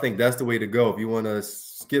 So I think that's the way to go. If you want to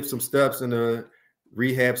skip some steps in the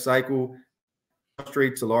rehab cycle,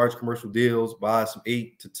 straight to large commercial deals, buy some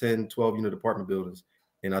 8 to 10, 12 unit apartment buildings.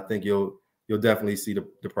 And I think you'll definitely see the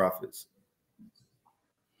profits.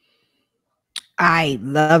 I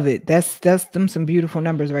love it. That's them some beautiful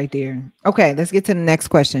numbers right there. Okay, let's get to the next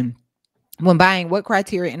question. When buying, what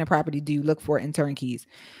criteria in a property do you look for in turnkeys?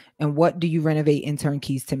 And what do you renovate in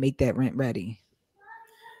turnkeys to make that rent ready?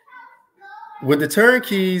 With the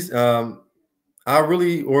turnkeys, I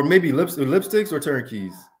really, or maybe lipsticks or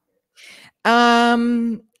turnkeys.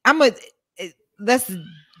 That's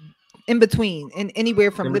in between, and anywhere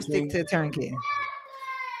from lipstick to turnkey.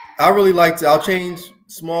 I really I'll change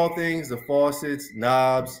small things, the faucets,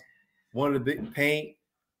 knobs, one of the big paint.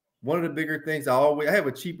 One of the bigger things, I have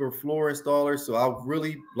a cheaper floor installer, so I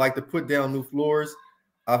really like to put down new floors.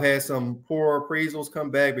 I've had some poor appraisals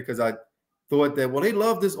come back because I thought that, well, they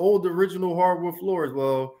love this old original hardwood floors.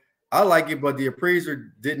 Well, I like it, but the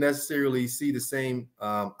appraiser didn't necessarily see the same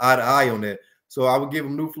eye to eye on that. So I would give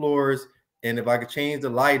them new floors, and if I could change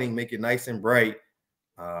the lighting, make it nice and bright.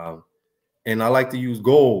 And I like to use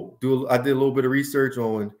gold. I did a little bit of research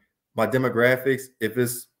on my demographics. If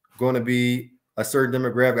it's going to be a certain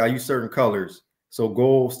demographic, I use certain colors. So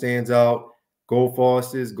gold stands out, gold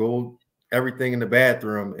faucets, gold, everything in the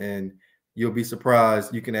bathroom, and you'll be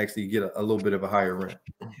surprised. You can actually get a little bit of a higher rent.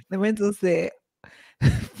 Lorenzo said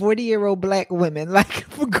 40-year-old Black women like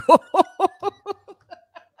for gold.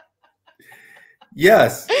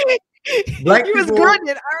 Yes. Black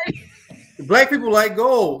people like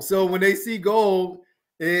gold. So when they see gold,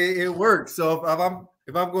 it works. So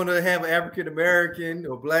if I'm going to have an African American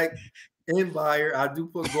or Black end buyer, I do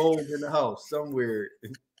put gold in the house somewhere,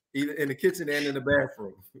 either in the kitchen and in the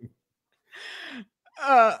bathroom.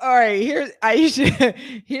 All right, here's Aisha.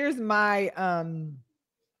 Here's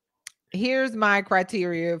my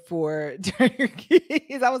criteria for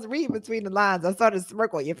turkeys. I was reading between the lines. I saw the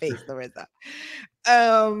smirk on your face, Lorenzo.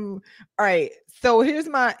 All right. So here's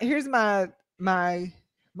my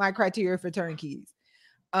criteria for turnkeys.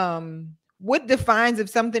 What defines if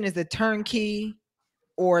something is a turnkey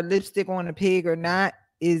or lipstick on a pig or not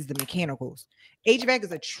is the mechanicals. HVAC is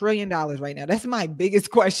 $1 trillion right now. That's my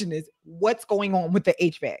biggest question, is what's going on with the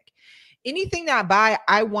HVAC? Anything that I buy,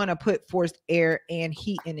 I want to put forced air and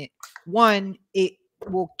heat in it. One, it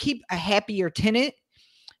will keep a happier tenant.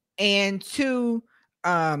 And two,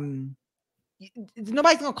 nobody's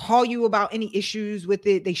going to call you about any issues with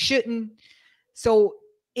it. They shouldn't. So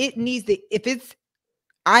it needs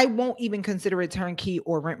I won't even consider it turnkey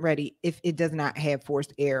or rent ready if it does not have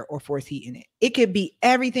forced air or forced heat in it. It could be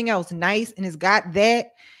everything else nice and it's got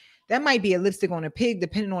that. That might be a lipstick on a pig,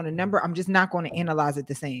 depending on the number. I'm just not going to analyze it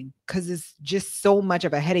the same because it's just so much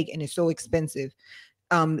of a headache and it's so expensive.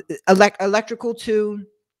 Electrical too,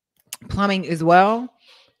 plumbing as well.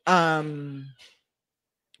 But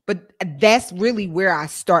that's really where I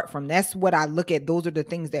start from. That's what I look at. Those are the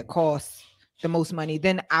things that cost the most money.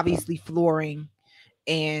 Then obviously flooring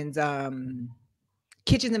and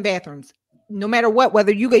kitchens and bathrooms. No matter what,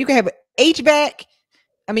 whether you can have HVAC.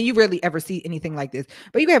 I mean, you rarely ever see anything like this,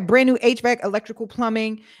 but you can have brand new HVAC, electrical,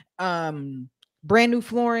 plumbing, brand new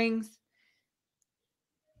floorings.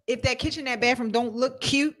 If that kitchen, that bathroom don't look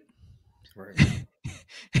cute, right.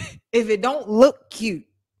 If it don't look cute,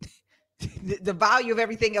 the value of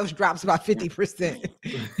everything else drops about 50%.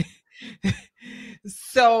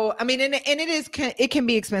 So, I mean, it can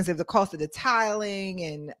be expensive. The cost of the tiling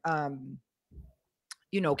and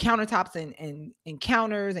you know, countertops and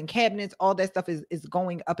counters and cabinets, all that stuff is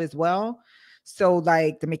going up as well. So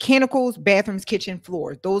like the mechanicals, bathrooms, kitchen,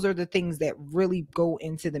 floors, those are the things that really go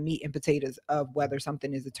into the meat and potatoes of whether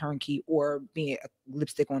something is a turnkey or being a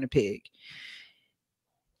lipstick on a pig.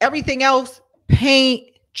 Everything else,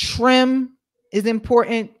 paint, trim is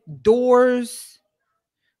important. Doors,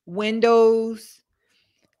 windows,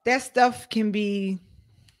 that stuff can be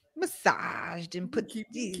massaged and put keep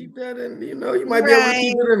that in, you know, you might be able to right.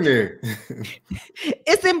 keep it in there.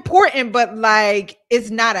 It's important, but like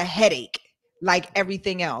it's not a headache like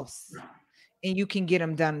everything else. And you can get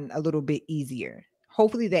them done a little bit easier.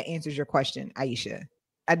 Hopefully that answers your question, Aisha.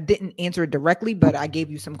 I didn't answer it directly, but I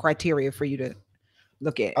gave you some criteria for you to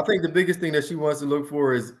look at. I think the biggest thing that she wants to look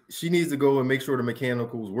for is she needs to go and make sure the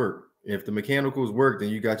mechanicals work. If the mechanicals work, then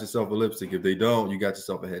you got yourself a lipstick. If they don't, you got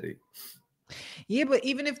yourself a headache. Yeah, but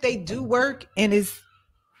even if they do work and it's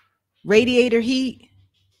radiator heat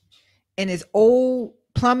and it's old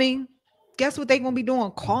plumbing, guess what they're gonna be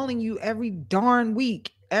doing? Calling you every darn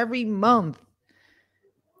week, every month.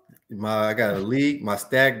 I got a leak, my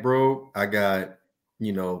stack broke. I got,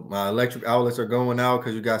 you know, my electric outlets are going out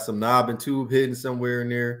because you got some knob and tube hidden somewhere in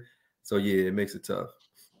there. So yeah, it makes it tough.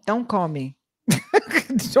 Don't call me.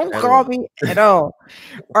 Don't call me at all.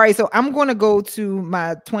 All right, so I'm going to go to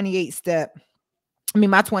my 28 step. I mean,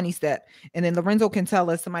 my 20 step. And then Lorenzo can tell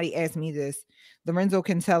us, somebody asked me this. Lorenzo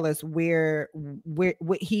can tell us where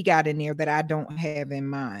what he got in there that I don't have in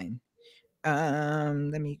mind.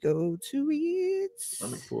 Let me go to it.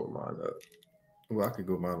 Let me pull mine up. Well, I could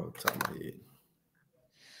go mine on the top of my head.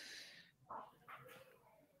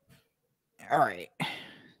 All right.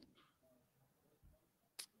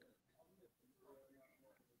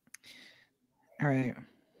 All right.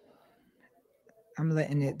 I'm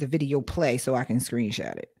letting the video play so I can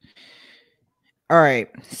screenshot it. All right.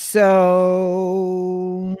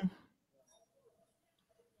 So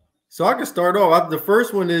I can start off. The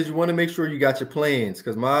first one is you want to make sure you got your plans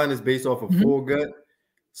because mine is based off of full gut.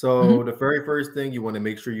 So the very first thing you want to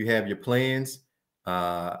make sure you have your plans.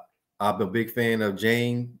 I'm a big fan of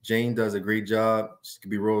Jane. Jane does a great job. She can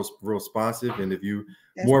be real responsive. And if you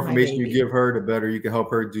more information you give her, the better you can help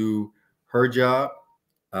her do her job.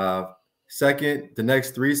 Second, the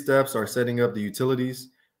next 3 steps are setting up the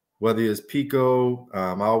utilities, whether it's Pico.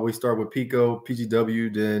 I always start with Pico,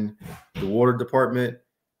 PGW, then the water department.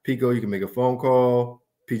 Pico, you can make a phone call.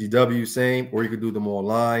 PGW, same, or you can do them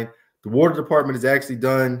online. The water department is actually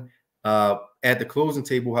done at the closing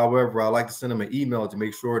table. However, I like to send them an email to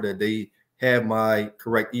make sure that they have my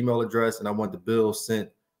correct email address and I want the bill sent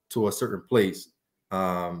to a certain place.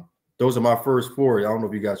 Those are my first 4. I don't know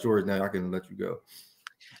if you got yours now. I can let you go.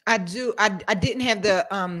 I do. I didn't have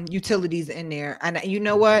the utilities in there. And you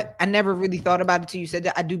know what? I never really thought about it till you said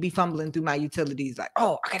that. I do be fumbling through my utilities like,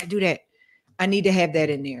 oh, I got to do that. I need to have that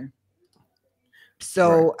in there.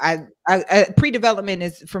 So right. I pre-development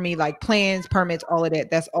is for me like plans, permits, all of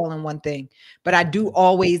that. That's all in one thing. But I do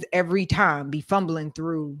always every time be fumbling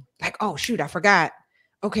through like, oh shoot, I forgot.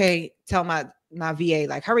 Okay, tell my VA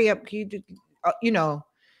like, hurry up, can you do, you know,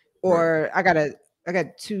 or right. I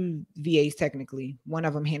got 2 VAs technically. One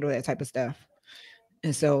of them handle that type of stuff,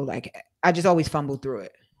 and so like I just always fumble through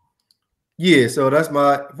it. Yeah, so that's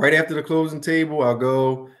my right after the closing table. I'll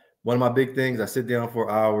go. One of my big things, I sit down for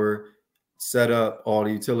an hour, set up all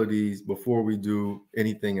the utilities before we do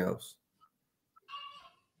anything else.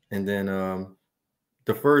 And then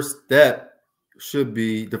the first step should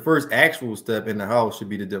be, the first actual step in the house should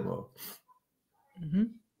be the demo.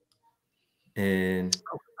 And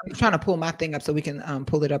I'm trying to pull my thing up so we can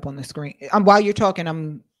pull it up on the screen. While you're talking,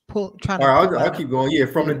 I'm trying to. All right, I'll keep going. Yeah,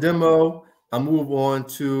 from the demo, I move on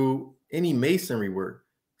to any masonry work.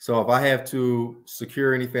 So if I have to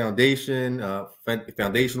secure any foundation,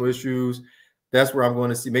 foundational issues, that's where I'm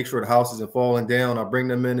going to make sure the house isn't falling down. I bring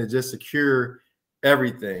them in and just secure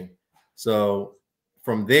everything. So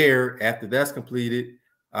from there, after that's completed,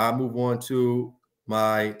 I move on to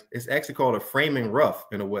it's actually called a framing rough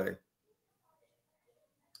in a way.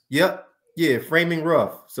 Yep. Yeah, framing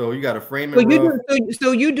rough. So you got a framing rough.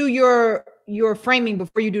 So you do your framing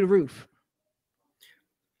before you do the roof.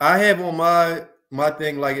 I have on my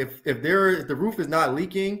thing, like if the roof is not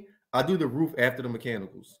leaking, I do the roof after the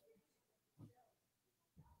mechanicals.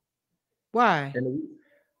 Why? And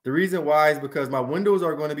the reason why is because my windows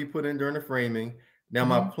are going to be put in during the framing. Now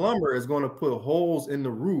my plumber is going to put holes in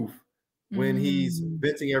the roof when he's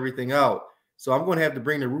venting everything out. So I'm going to have to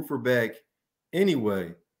bring the roofer back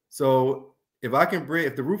anyway. So if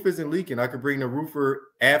the roof isn't leaking, I could bring the roofer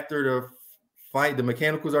after the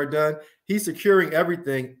mechanicals are done. He's securing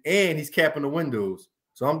everything and he's capping the windows.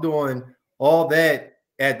 So I'm doing all that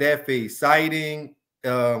at that phase: siding,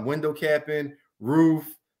 window capping, roof,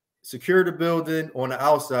 secure the building on the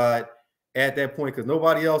outside at that point, because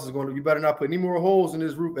nobody else is going to. You better not put any more holes in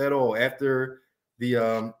this roof at all after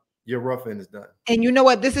the your rough end is done. And you know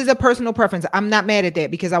what? This is a personal preference. I'm not mad at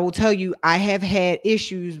that, because I will tell you, I have had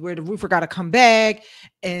issues where the roofer got to come back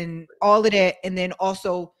and all of that. And then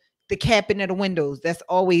also the capping of the windows. That's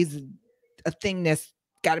always a thing that's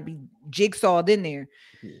got to be jigsawed in there.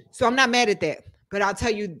 So I'm not mad at that. But I'll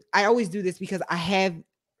tell you, I always do this because I have,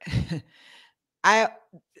 I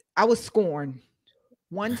was scorned.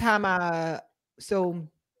 One time so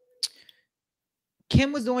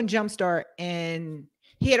Kim was doing Jumpstart, and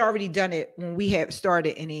he had already done it when we had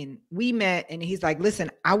started, and then we met, and he's like,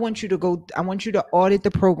 listen, I want you to audit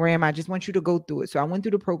the program. I just want you to go through it. So I went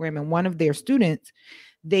through the program, and one of their students,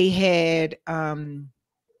 they had, on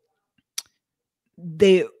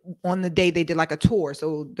the day they did like a tour.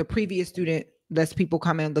 So the previous student lets people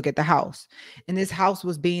come in and look at the house, and this house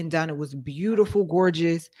was being done. It was beautiful,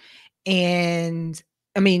 gorgeous. And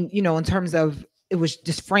I mean, you know, in terms of, it was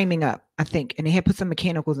just framing up, I think, and they had put some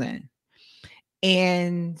mechanicals in.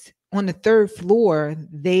 And on the third floor,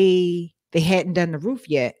 they hadn't done the roof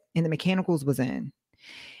yet, and the mechanicals was in.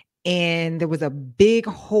 And there was a big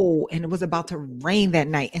hole, and it was about to rain that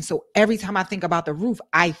night. And so every time I think about the roof,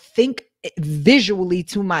 I think visually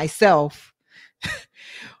to myself,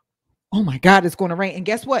 oh my God, it's going to rain. And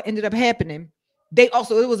guess what ended up happening? They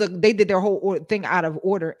did their whole thing out of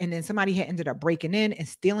order. And then somebody had ended up breaking in and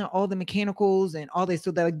stealing all the mechanicals and all this.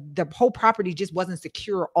 So the whole property just wasn't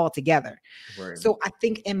secure altogether. Right. So I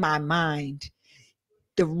think in my mind,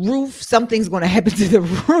 the roof, something's going to happen to the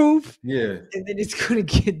roof. Yeah. And then it's going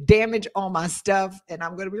to get damage on my stuff. And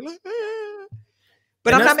I'm going to be like, ah.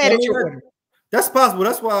 But I'm not mad at your order. That's possible.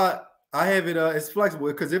 That's why I have it. It's flexible,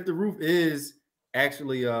 because if the roof is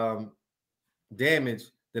actually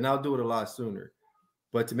damaged, then I'll do it a lot sooner.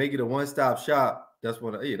 But to make it a one-stop shop, that's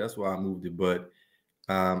why I moved it. But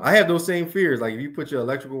I have those same fears. Like if you put your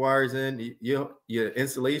electrical wires in, your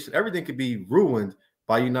insulation, everything could be ruined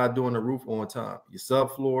by you not doing the roof on time. Your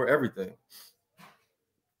subfloor, everything.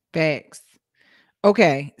 Facts.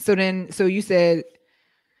 Okay, so you said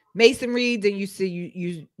masonry. Then you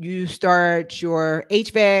see you start your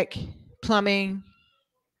HVAC, plumbing.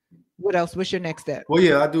 What else? What's your next step? Well,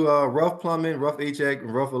 yeah, I do rough plumbing, rough HVAC,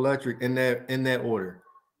 and rough electric in that order.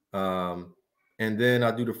 And then I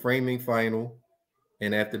do the framing final.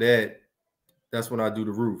 And after that, that's when I do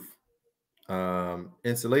the roof.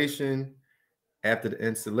 Insulation. After the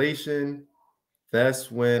insulation, that's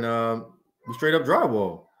when we straight up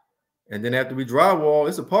drywall. And then after we drywall,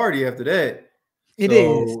 it's a party after that. It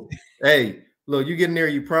is. Hey, look, you get in there,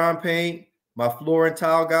 you prime paint. My floor and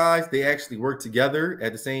tile guys, they actually work together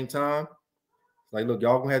at the same time. Like, look,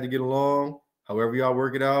 y'all gonna have to get along, however y'all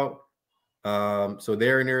work it out. So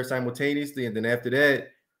they're in there simultaneously, and then after that,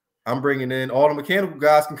 I'm bringing in all the mechanical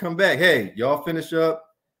guys can come back. Hey, y'all finish up.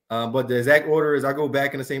 But the exact order is I go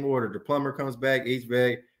back in the same order. The plumber comes back,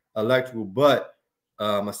 HVAC, electrical, but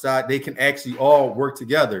aside, they can actually all work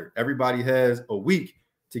together. Everybody has a week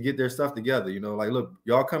to get their stuff together. You know, like, look,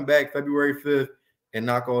 y'all come back February 5th and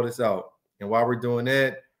knock all this out. And while we're doing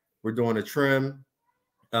that, we're doing a trim.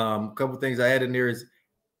 A couple things I add in there is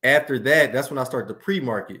after that, that's when I start the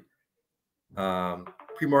pre-market.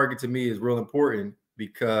 Pre-market to me is real important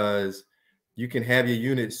because you can have your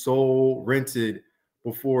unit sold, rented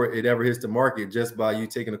before it ever hits the market just by you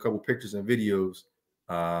taking a couple pictures and videos.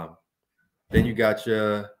 Then you got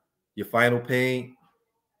your final paint,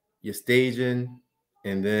 your staging,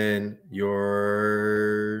 and then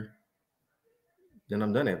then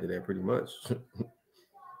I'm done after that pretty much.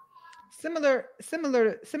 Similar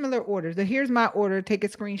orders. So here's my order. Take a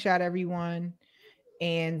screenshot, everyone.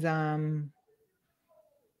 And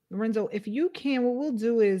Lorenzo, if you can, what we'll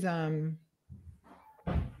do is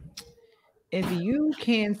if you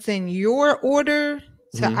can send your order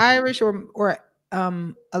to Irish or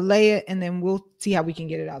Alea, and then we'll see how we can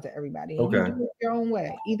get it out to everybody. And you do it your own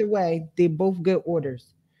way. Either way, they're both good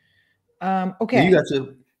orders. Okay.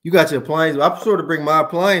 You got your appliances. I sort of bring my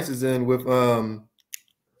appliances in with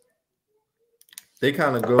they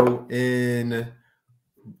kind of go in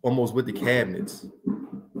almost with the cabinets.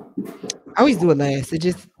 I always do it last.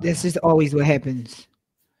 That's just always what happens.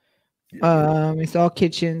 It's all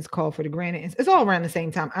kitchens, call for the granite. It's all around the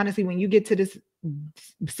same time. Honestly, when you get to this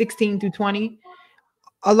 16 through 20,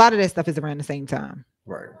 a lot of that stuff is around the same time.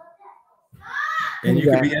 Right. And you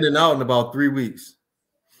can be in and out in about 3 weeks.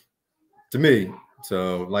 To me.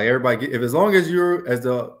 So like everybody, as long as you're as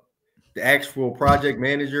the actual project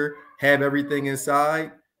manager, have everything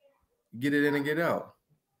inside, get it in and get out.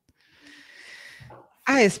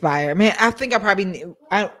 I aspire, man. I think I probably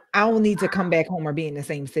I don't need to come back home or be in the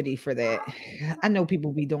same city for that. I know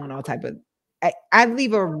people be doing all type of. I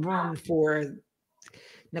leave a room for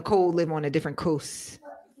Nicole live on a different coast.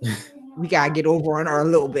 We gotta get over on her a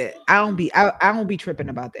little bit. I don't be tripping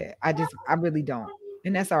about that. I really don't.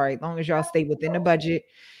 And that's all right. As long as y'all stay within the budget,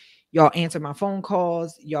 y'all answer my phone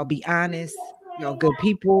calls, y'all be honest, y'all good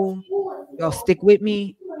people, y'all stick with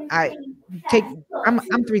me. I take I'm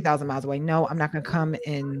 3,000 miles away. No, I'm not gonna come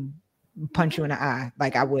and punch you in the eye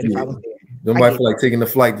like I would if I was there. Nobody feel like taking the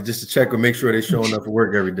flight just to check or make sure they're showing up for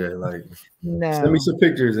work every day. Like, no. Send me some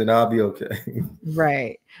pictures and I'll be okay.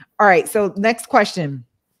 Right. All right. So next question.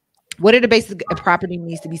 What are the basic property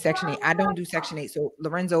needs to be Section 8? I don't do Section 8. So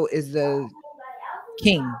Lorenzo is the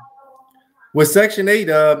king. With Section 8,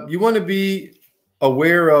 you want to be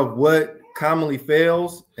aware of what commonly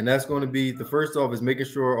fails. And that's going to be the first off is making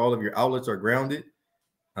sure all of your outlets are grounded.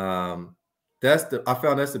 I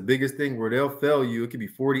found that's the biggest thing where they'll fail you. It could be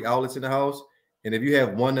 40 outlets in the house. And if you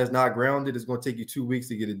have one that's not grounded, it's going to take you 2 weeks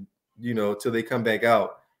to get it, till they come back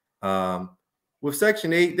out. With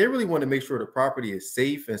Section 8, they really want to make sure the property is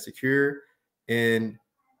safe and secure. And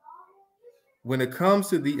when it comes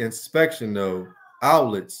to the inspection, though,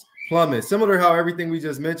 outlets, plumbing, similar to how everything we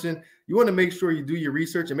just mentioned, you want to make sure you do your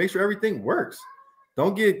research and make sure everything works.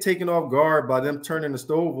 Don't get taken off guard by them turning the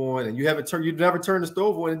stove on and you never turn the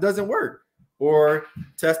stove on and it doesn't work. Or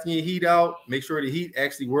testing your heat out, make sure the heat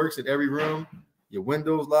actually works in every room, your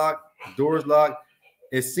windows locked, doors locked.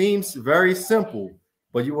 It seems very simple,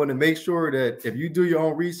 but you want to make sure that if you do your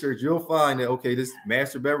own research, you'll find that, okay, this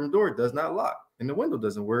master bedroom door does not lock and the window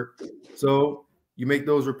doesn't work. So you make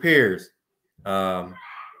those repairs.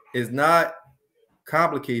 It's not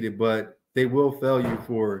complicated, but they will fail you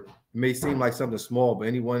for, it may seem like something small, but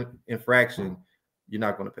any one infraction, you're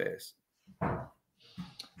not going to pass.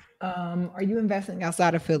 Are you investing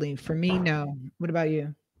outside of Philly? For me, no. What about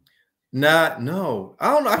you? No.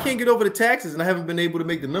 I don't know. I can't get over the taxes and I haven't been able to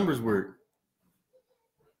make the numbers work.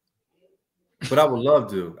 But I would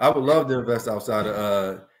love to. I would love to invest outside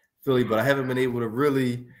of Philly, but I haven't been able to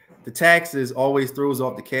really. The taxes always throws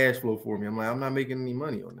off the cash flow for me. I'm like, I'm not making any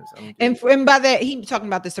money on this. And by that, he's talking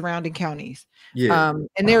about the surrounding counties. Yeah.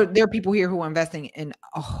 And there are people here who are investing in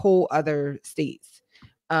a whole other states.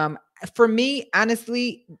 For me,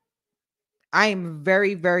 honestly, I am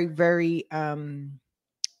very, very, very. I'm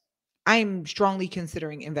strongly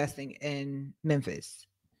considering investing in Memphis.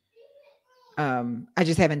 I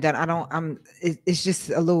just haven't done. It's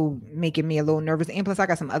just making me a little nervous. And plus I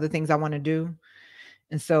got some other things I want to do.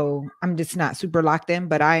 And so I'm just not super locked in,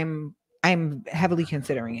 but I'm heavily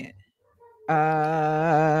considering it.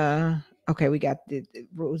 Okay, we got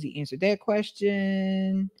Rosie answered that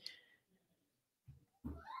question.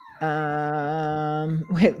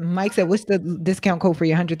 Mike said, what's the discount code for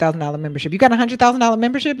your $100,000 membership? You got a $100,000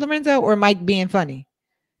 membership, Lorenzo, or Mike being funny?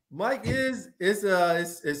 Mike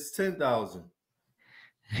it's 10,000.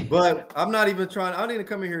 But I'm not even trying. I don't even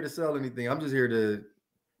come in here to sell anything. I'm just here to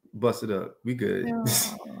bust it up. We good.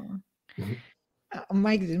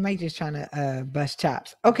 Mike just trying to bust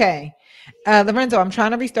chops. Okay. Lorenzo, I'm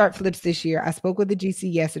trying to restart flips this year. I spoke with the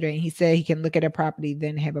GC yesterday and he said he can look at a property,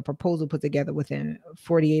 then have a proposal put together within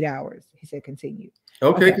 48 hours. He said, continue.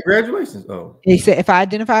 Okay. Congratulations. Oh, he said, if I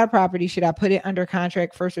identify a property, should I put it under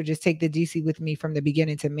contract first or just take the GC with me from the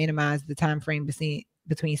beginning to minimize the time frame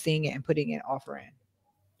between seeing it and putting an offer in?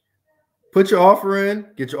 Put your offer in,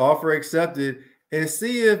 get your offer accepted, and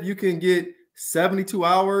see if you can get 72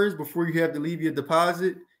 hours before you have to leave your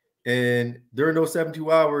deposit. And during those 72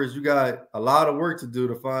 hours, you got a lot of work to do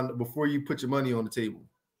to find before you put your money on the table.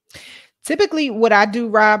 Typically, what I do,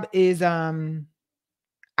 Rob, is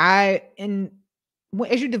as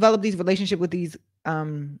you develop these relationships with these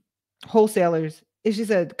wholesalers, it's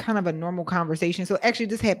just a kind of a normal conversation. So actually,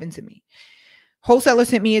 this happened to me. Wholesaler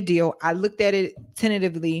sent me a deal. I looked at it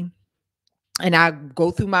tentatively. And I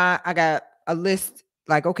go through I got a list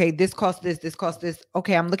like, okay, this costs this, this costs this.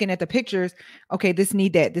 Okay, I'm looking at the pictures. Okay, this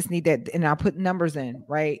need that, this need that. And I put numbers in,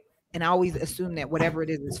 right? And I always assume that whatever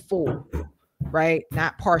it is full, right?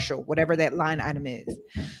 Not partial, whatever that line item is.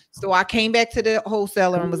 So I came back to the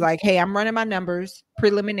wholesaler and was like, hey, I'm running my numbers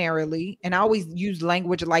preliminarily. And I always use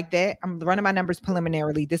language like that. I'm running my numbers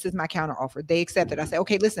preliminarily. This is my counter offer. They accepted. I said,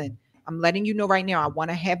 okay, listen, I'm letting you know right now. I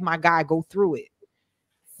want to have my guy go through it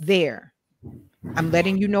there. I'm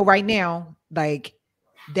letting you know right now, like,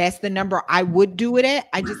 that's the number I would do it at.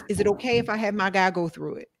 Is it okay if I have my guy go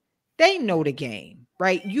through it? They know the game,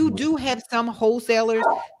 right? You do have some wholesalers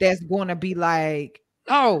that's going to be like,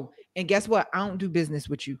 oh, And guess what? I don't do business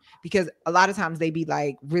with you because a lot of times they be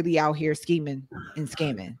like really out here scheming and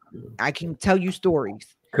scamming. I can tell you stories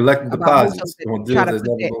Collecting about hotels deposits that on try deals to that's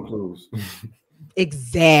put never that gonna close.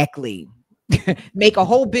 exactly make a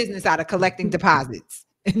whole business out of collecting deposits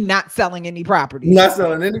and not selling any properties. Not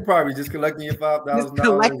selling any property, just collecting your Just $5,000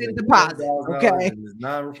 collecting and deposits. $10,000, Okay. and it's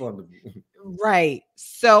non-refundable. Right.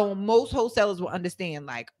 So most wholesalers will understand,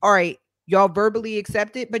 like, all right, y'all verbally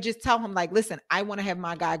accept it, but just tell him, like, listen, I want to have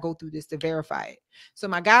my guy go through this to verify it. So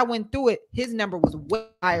my guy went through it. His number was way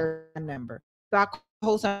higher than my number. So I called the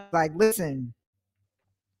wholesaler, like, listen,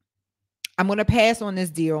 I'm going to pass on this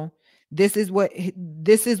deal. This is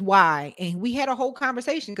why. And we had a whole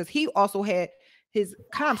conversation because he also had his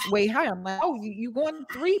comps way higher. I'm like, oh, you going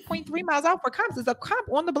 3.3 miles out for comps? There's a comp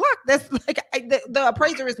on the block. That's like the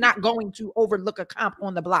appraiser is not going to overlook a comp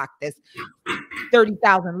on the block that's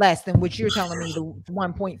 30,000 less than what you're telling me the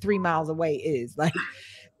 1.3 miles away is. Like,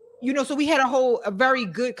 so we had a very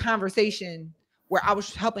good conversation where I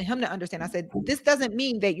was helping him to understand. I said, this doesn't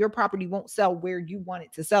mean that your property won't sell where you want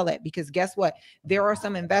it to sell at, because guess what? There are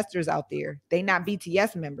some investors out there. They not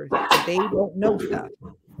BTS members, but they don't know stuff.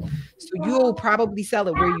 So you'll probably sell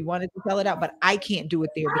it where you wanted to sell it out, but I can't do it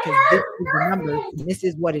there because this is the numbers and this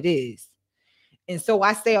is what it is. And so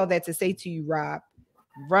I say all that to say to you, Rob,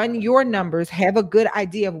 run your numbers, have a good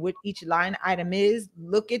idea of what each line item is,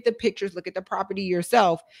 look at the pictures, look at the property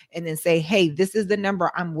yourself, and then say, hey, this is the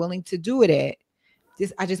number I'm willing to do it at.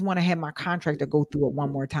 I just want to have my contractor go through it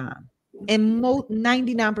one more time. And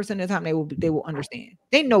 99% of the time they will understand.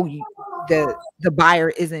 They know the buyer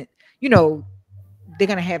isn't, they're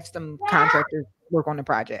gonna have some contractors work on the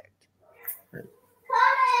project.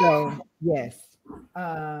 So yes.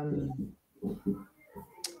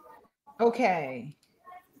 Okay.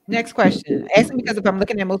 Next question. Asking because if I'm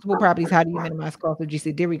looking at multiple properties, how do you minimize cost of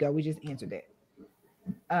GC? There we go. We just answered that.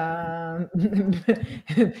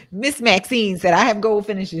 Miss Maxine said, I have gold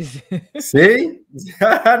finishes. See?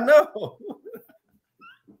 I know.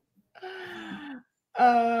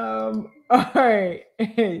 All right.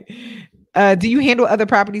 Do you handle other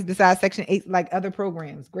properties besides Section 8, like other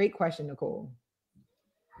programs? Great question, Nicole.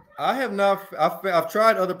 I have not. I've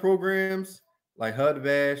tried other programs like HUD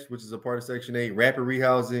Vash, which is a part of Section 8, rapid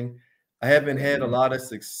rehousing. I haven't had a lot of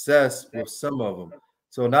success with some of them.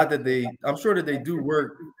 So not that I'm sure that they do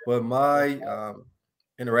work, but my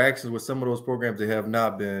interactions with some of those programs, they have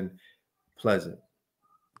not been pleasant.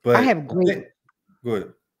 But I have great.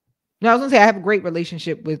 Good. No, I was gonna say I have a great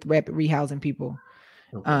relationship with rapid rehousing people.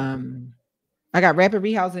 Okay. I got rapid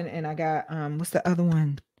rehousing and I got what's the other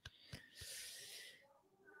one?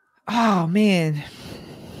 Oh man.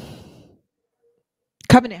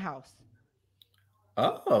 Covenant House.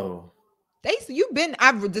 Oh.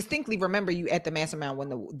 I distinctly remember you at the mastermind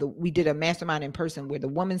when we did a mastermind in person where the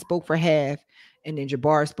woman spoke for half and then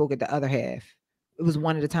Jabbar spoke at the other half. It was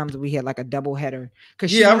one of the times that we had like a double header.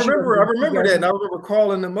 Yeah, I remember that. And I remember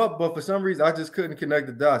calling them up, but for some reason I just couldn't connect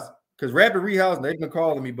the dots. Because Rapid Rehousing, they've been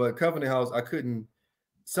calling me, but Covenant House, I couldn't.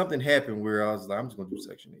 Something happened where I was like, I'm just gonna do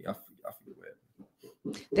Section 8. I feel bad.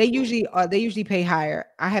 They usually pay higher.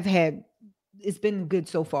 It's been good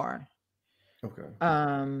so far. Okay.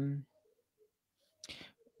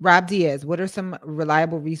 Rob Diaz, what are some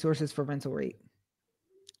reliable resources for rental rate?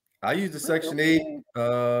 I use the Section 8.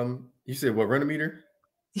 You said what, Rent-A-Meter?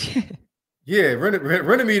 Yeah,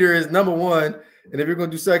 Rent-A-Meter is number one. And if you're going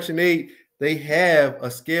to do Section 8, they have a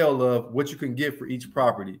scale of what you can get for each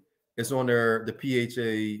property. It's on the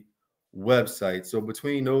PHA website. So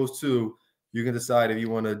between those two, you can decide if you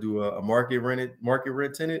want to do a market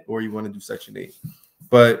rent tenant or you want to do Section 8.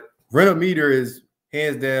 But Rent-A-Meter is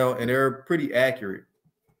hands down, and they're pretty accurate.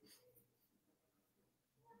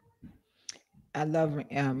 I love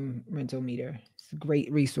Rental Meter. It's a great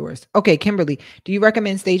resource. Okay, Kimberly, do you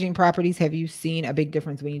recommend staging properties? Have you seen a big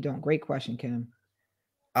difference when you don't? Great question, Kim.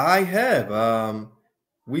 I have.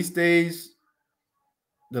 We staged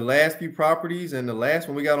the last few properties, and the last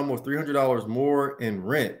one we got almost $300 more in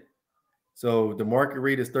rent. So the market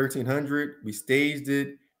rate is $1,300. We staged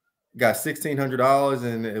it, got $1,600,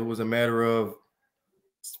 and it was a matter of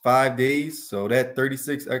 5 days. So that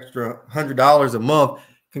 $100 a month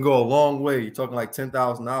can go a long way. You're talking like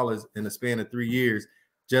 $10,000 in the span of 3 years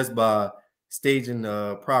just by staging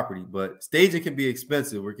the property. But staging can be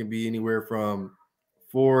expensive. It can be anywhere from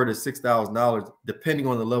 $4,000 to $6,000 depending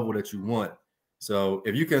on the level that you want. So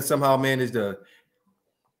if you can somehow manage to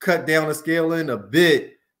cut down the scaling a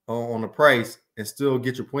bit on the price and still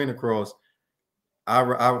get your point across,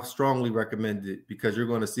 I strongly recommend it because you're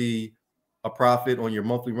going to see a profit on your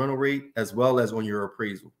monthly rental rate as well as on your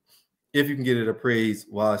appraisal, if you can get it appraised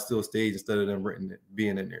while it's still staged instead of them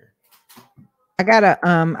being in there. I got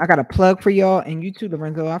a plug for y'all and you too,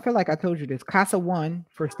 Lorenzo. I feel like I told you this. Casa One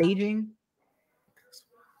for staging.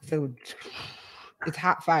 So it's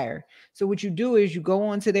hot fire. So what you do is you go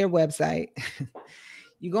onto their website.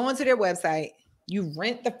 You go onto their website, you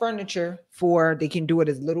rent the furniture for, they can do it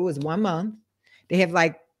as little as 1 month. They have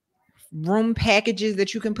like room packages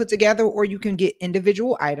that you can put together, or you can get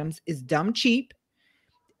individual items. It's dumb cheap.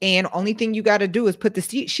 And only thing you got to do is put the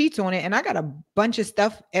sheets on it. And I got a bunch of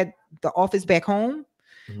stuff at the office back home.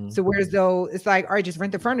 Mm-hmm. So whereas though it's like, all right, just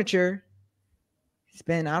rent the furniture.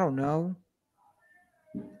 Spend, I don't know,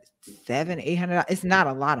 $700-800. It's not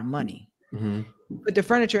a lot of money. Mm-hmm. Put the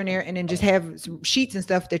furniture in there and then just have some sheets and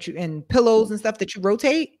stuff that you, and pillows and stuff that you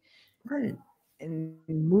rotate. Right. And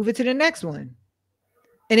move it to the next one.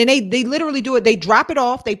 And then they literally do it. They drop it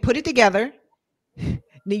off. They put it together. Then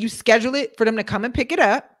you schedule it for them to come and pick it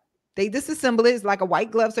up. They disassemble it. It's like a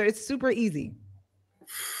white glove. So it's super easy.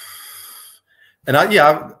 And I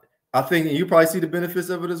think you probably see the benefits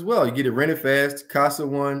of it as well. You get it rented fast. Casa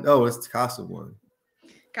One. Oh, it's Casa One.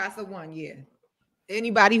 Casa One, yeah.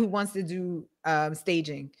 Anybody who wants to do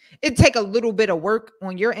staging, it take a little bit of work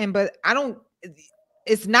on your end, but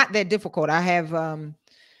it's not that difficult. I have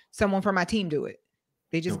someone from my team do it.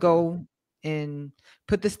 They just go and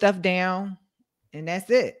put the stuff down, and that's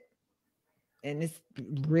it. And it's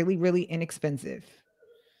really, really inexpensive.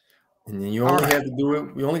 And then you only have to do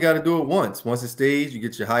it. You only got to do it once. Once it's staged, you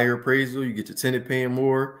get your higher appraisal, you get your tenant paying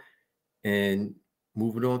more, and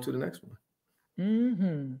move it on to the next one.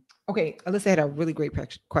 Mm-hmm. Okay, Alyssa had a really great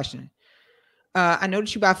question. I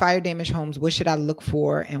noticed you buy fire damage homes. What should I look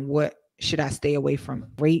for, and what should I stay away from?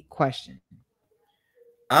 Great question.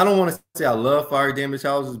 I don't want to say I love fire damage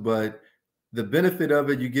houses, but the benefit of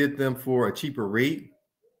it, you get them for a cheaper rate.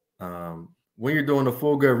 When you're doing a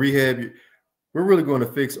full gut rehab, we're really going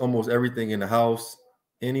to fix almost everything in the house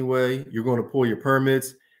anyway. You're going to pull your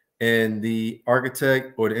permits, and the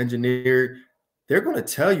architect or the engineer, they're going to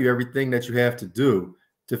tell you everything that you have to do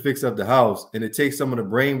to fix up the house. And it takes some of the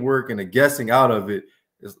brain work and the guessing out of it.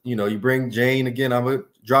 You know, you bring Jane again. I'm going to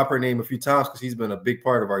drop her name a few times because he's been a big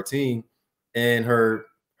part of our team, and her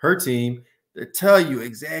team. They tell you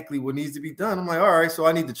exactly what needs to be done. I'm like, all right, so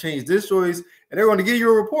I need to change this choice, and they're going to give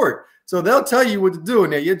you a report. So they'll tell you what to do.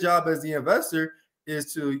 And then your job as the investor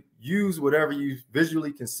is to use whatever you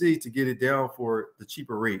visually can see to get it down for the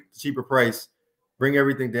cheaper rate, the cheaper price, bring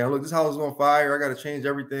everything down. Look, this house is on fire. I got to change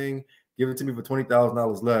everything. Give it to me for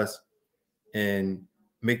 $20,000 less and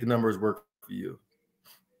make the numbers work for you.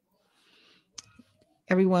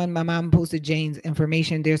 Everyone, my mom posted Jane's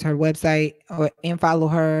information. There's her website, and follow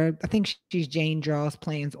her. I think she's Jane Draws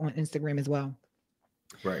Plans on Instagram as well.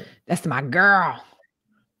 Right. That's my girl.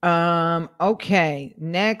 Okay.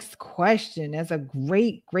 Next question. That's a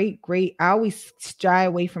great. I always shy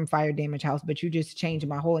away from fire damage house, but you just changed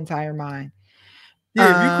my whole entire mind. Yeah,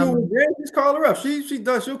 if you cool with Jane, just call her up. She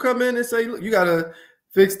does. She'll come in and say, look, you gotta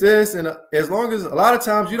fix this. And as long as a lot of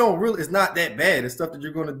times you don't really, it's not that bad. It's stuff that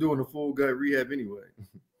you're going to do in a full gut rehab anyway.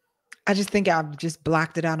 I just think I've just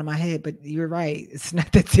blocked it out of my head, but you're right. It's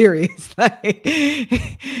not that serious. Like,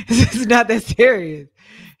 it's not that serious.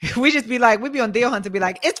 We just be like, we'd be on Deal Hunt to be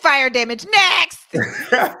like, it's fire damage next.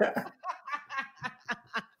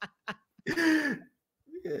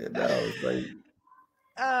 Yeah, no, like,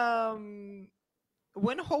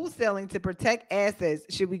 when wholesaling to protect assets,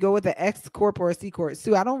 should we go with the X Corp or a C Corp?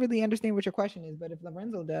 Sue, I don't really understand what your question is, but if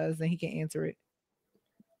Lorenzo does, then he can answer it.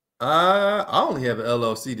 I only have an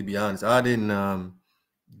LLC, to be honest. I didn't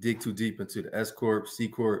dig too deep into the S Corp, C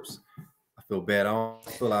Corps. I feel bad. I don't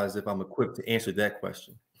feel as if I'm equipped to answer that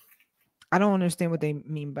question. I don't understand what they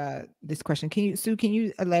mean by this question. Sue, can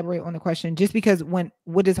you elaborate on the question? Just because what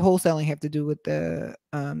does wholesaling have to do with the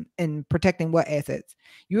and protecting what assets?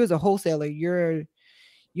 You as a wholesaler, you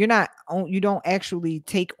don't actually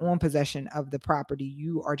take on possession of the property.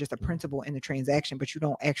 You are just a principal in the transaction, but you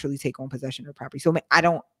don't actually take on possession of the property. So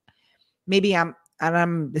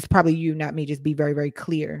it's probably you, not me. Just be very, very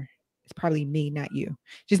clear. It's probably me, not you.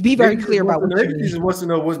 Just be very clear about what you mean. Maybe just wants to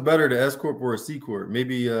know what's better, the S Corp or a C Corp.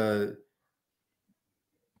 Maybe the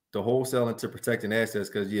wholesaling to protecting assets,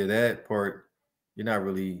 because that part, you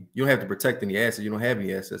don't have to protect any assets. You don't have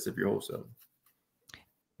any assets if you're wholesaling.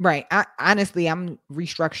 Right. Honestly, I'm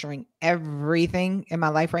restructuring everything in my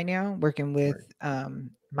life right now, working with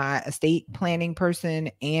my estate planning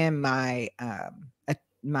person and my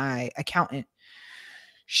accountant.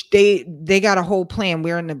 They got a whole plan.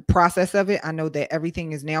 We're in the process of it. I know that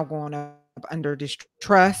everything is now going up under this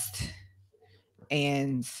trust,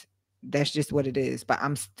 and that's just what it is. But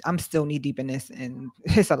I'm still knee deep in this, and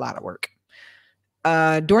it's a lot of work.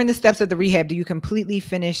 During the steps of the rehab, do you completely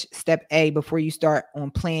finish step A before you start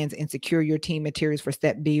on plans and secure your team materials for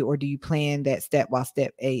step B, or do you plan that step while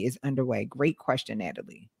step A is underway? Great question,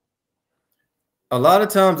 Natalie. A lot of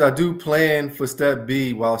times I do plan for step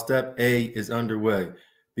B while step A is underway,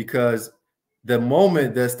 because the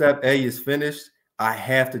moment that step A is finished, I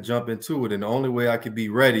have to jump into it. And the only way I could be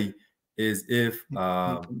ready is if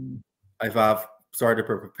I've started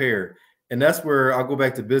to prepare. And that's where I'll go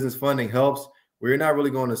back to business funding helps, where you're not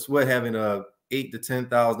really going to sweat having a $8,000 to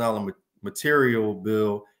 $10,000 material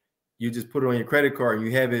bill. You just put it on your credit card and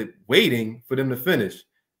you have it waiting for them to finish.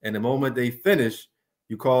 And the moment they finish,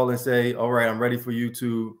 you call and say, all right, I'm ready for you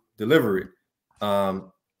to deliver it.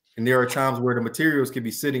 And there are times where the materials could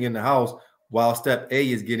be sitting in the house while step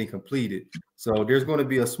A is getting completed. So there's going to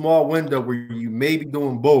be a small window where you may be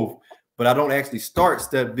doing both, but I don't actually start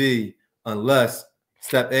step B unless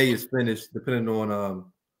step A is finished, depending on,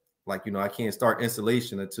 I can't start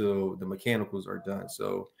installation until the mechanicals are done.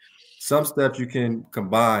 So some steps you can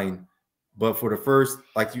combine, but for the first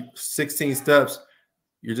 16 steps,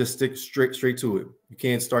 you're just stick straight to it. You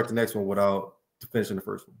can't start the next one without finishing the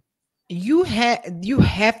first one. You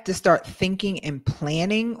have to start thinking and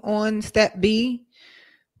planning on step B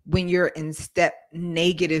when you're in step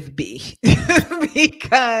negative B,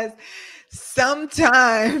 because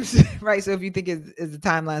sometimes, right? So if you think is the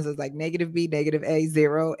timeline, so it's like negative B, negative A,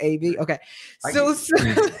 0, A, B. Okay. So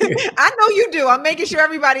I know you do. I'm making sure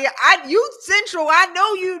everybody, you central, I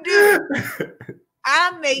know you do.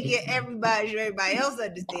 I'm making everybody else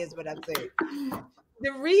understands what I'm saying.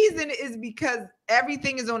 The reason is because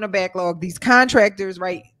everything is on a backlog. These contractors,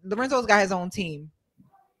 right? Lorenzo's got his own team.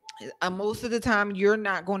 Most of the time, you're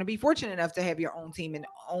not going to be fortunate enough to have your own team and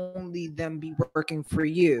only them be working for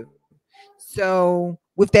you. So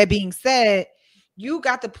with that being said, you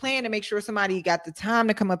got the plan to make sure somebody got the time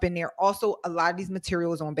to come up in there. Also, a lot of these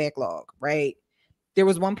materials on backlog, right? There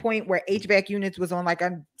was one point where HVAC units was on like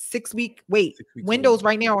a 6-week wait. Windows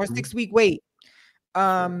right now are 6-week wait.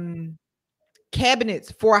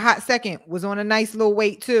 Cabinets for a hot second was on a nice little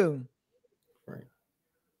wait too. Right.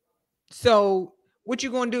 So what you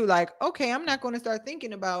going to do? Like, okay, I'm not going to start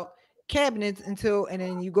thinking about cabinets and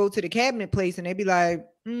then you go to the cabinet place and they be like,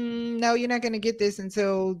 no, you're not going to get this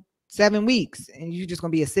until 7 weeks. And you're just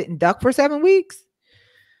going to be a sitting duck for 7 weeks.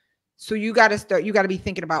 So you got to be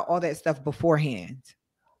thinking about all that stuff beforehand.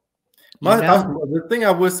 The thing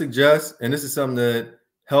I would suggest, and this is something that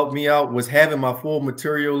helped me out, was having my full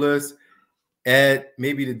material list at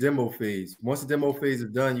maybe the demo phase. Once the demo phase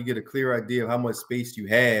is done, you get a clear idea of how much space you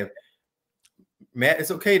have.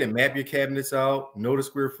 It's okay to map your cabinets out, know the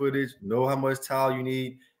square footage, know how much tile you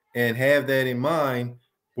need, and have that in mind.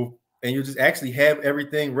 And you just actually have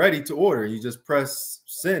everything ready to order. You just press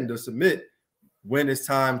send or submit when it's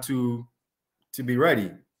time to be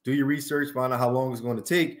ready. Do your research, find out how long it's going to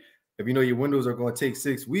take. If you know your windows are going to take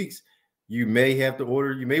 6 weeks, you may want to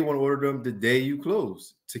order them the day you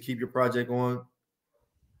close to keep your project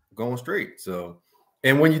going straight. So,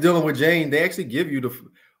 and when you're dealing with Jane, they actually give you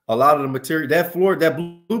a lot of the material. That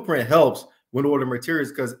blueprint helps when ordering materials,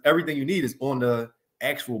 because everything you need is on the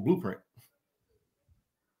actual blueprint.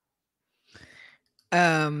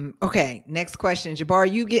 Okay, next question. Jabbar,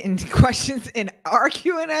 you getting questions in our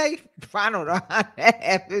Q&A? I don't know how that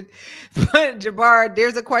happened. But Jabbar,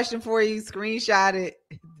 there's a question for you. Screenshot it.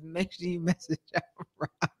 Make sure you message out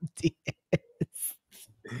Rob Diaz.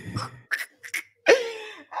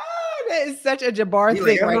 That is such a Jabbar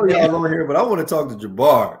thing. I know y'all over here, but I want to talk to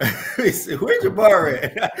Jabbar. He said, where's Jabbar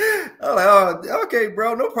at? I'm like, oh, okay,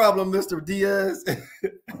 bro, no problem, Mr. Diaz.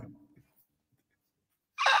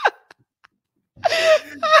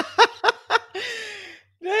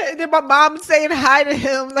 Then my mom saying hi to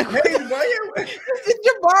him, like, hey, this is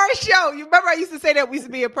Jabbar's show. You remember I used to say that we used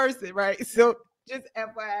to be a person, right? So just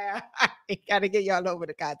FYI, I gotta get y'all over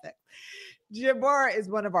the context. Jabbar is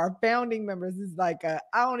one of our founding members. He's like I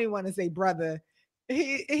don't even want to say brother.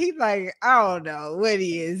 He's like, I don't know what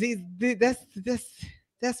he is.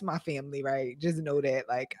 That's my family, right? Just know that.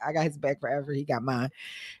 Like, I got his back forever. He got mine.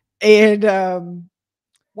 And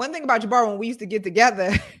one thing about Jabbar, when we used to get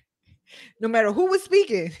together, no matter who was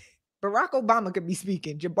speaking, Barack Obama could be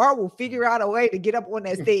speaking. Jabbar will figure out a way to get up on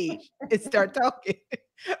that stage and start talking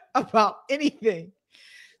about anything.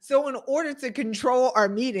 So in order to control our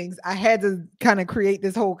meetings, I had to kind of create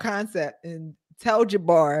this whole concept and tell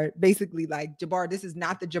Jabbar, basically, like, Jabbar, this is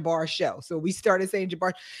not the Jabbar show. So we started saying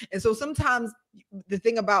Jabbar. And so sometimes the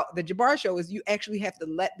thing about the Jabbar show is you actually have to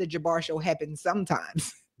let the Jabbar show happen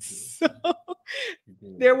sometimes. So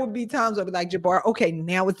there will be times where I'll be like, Jabbar, okay,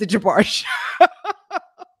 now it's the Jabbar show.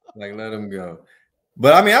 Like, let him go.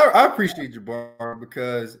 But I mean, I appreciate Jabbar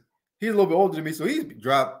because he's a little bit older than me, so he's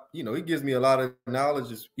dropped. You know, he gives me a lot of knowledge,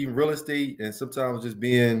 just even real estate, and sometimes just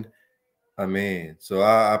being a man. So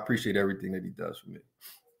I appreciate everything that he does for me.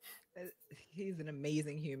 He's an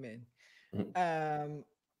amazing human.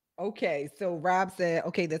 Okay, so Rob said,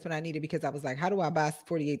 okay, that's what I needed because I was like, how do I buy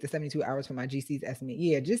 48 to 72 hours for my GC's estimate?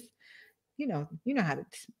 Yeah, just you know how to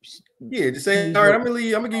Yeah, just say, all right, I'm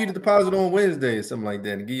gonna give you the deposit on Wednesday or something like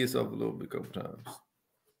that, and give yourself a little bit, a couple times.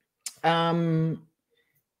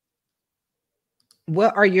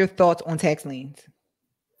 What are your thoughts on tax liens?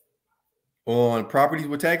 On properties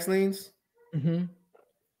with tax liens? Mm-hmm.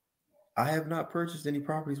 I have not purchased any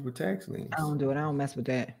properties with tax liens. I don't do it. I don't mess with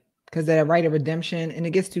that because that right of redemption and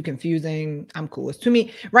it gets too confusing. I'm cool. It's to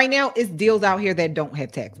me right now. It's deals out here that don't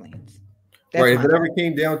have tax liens. That's right. If it ever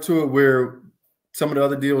came down to it, where some of the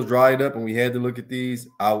other deals dried up and we had to look at these,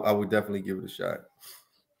 I would definitely give it a shot.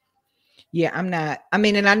 Yeah, I'm not. I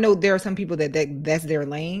mean, and I know there are some people that's their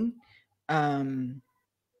lane. And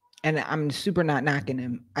I'm super not knocking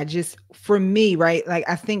them. I just, for me, right? Like,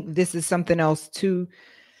 I think this is something else too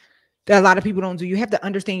that a lot of people don't do. You have to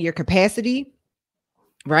understand your capacity,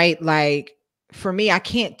 right? Like, for me, I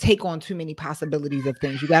can't take on too many possibilities of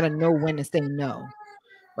things. You got to know when to say no,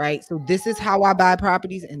 right? So this is how I buy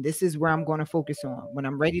properties, and this is where I'm going to focus on. When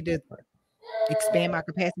I'm ready to expand my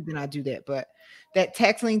capacity, then I do that. But that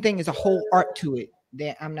tax lien thing is a whole art to it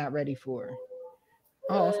that I'm not ready for.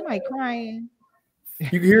 Oh, somebody crying.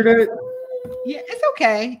 You can hear that? Yeah, it's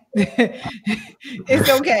okay. It's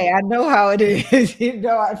okay. I know how it is. You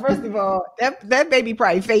know, first of all, that baby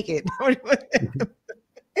probably faking.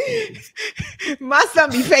 My son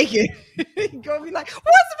be faking. He gonna be like,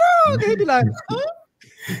 "What's wrong?" He'd be like, "Huh?"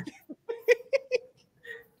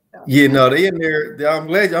 Yeah, no, they in there.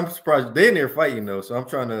 I'm surprised they in there fighting though. So I'm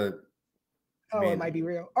trying to. Oh, it might be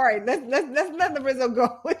real. All right, let's let Lorenzo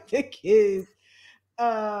go with the kids.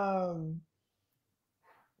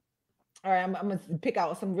 All right, I'm gonna pick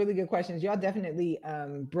out some really good questions. Y'all definitely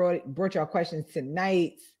brought y'all questions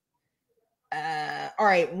tonight. All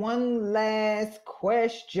right, one last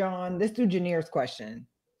question. Let's do Janier's question.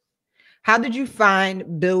 How did you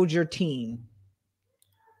build your team?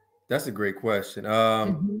 That's a great question.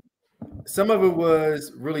 Some of it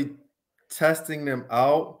was really testing them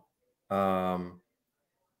out. And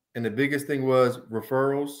the biggest thing was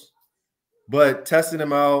referrals. But testing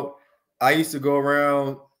them out, I used to go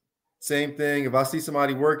around, same thing. If I see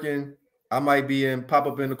somebody working, I might pop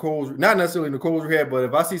up in Nicole's, not necessarily Nicole's rehab, but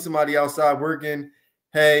if I see somebody outside working,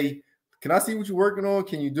 hey, can I see what you're working on?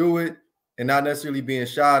 Can you do it? And not necessarily being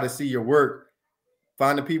shy to see your work.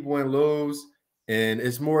 Finding people in Lowe's, and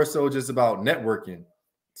it's more so just about networking,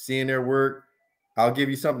 seeing their work. I'll give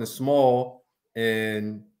you something small,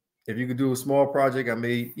 and if you could do a small project, I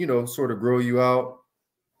may, sort of grow you out.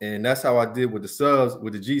 And that's how I did with the subs,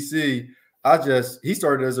 with the GC. He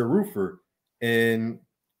started as a roofer, and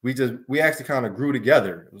we actually kind of grew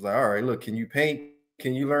together. It was like, all right, look, can you paint?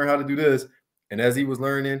 Can you learn how to do this? And as he was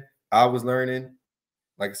learning, I was learning.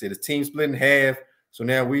 Like I said, the team split in half. So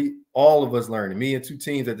now all of us learning, me and two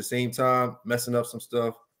teams at the same time, messing up some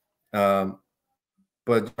stuff, but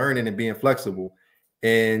learning and being flexible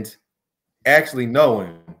and actually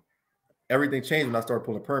knowing. Everything changed when I started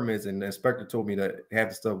pulling permits, and the inspector told me that half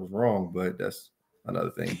the stuff was wrong, but that's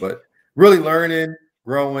another thing. But really learning,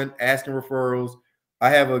 growing, asking referrals. I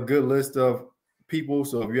have a good list of people,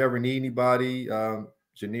 so if you ever need anybody,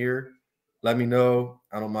 Janier, let me know.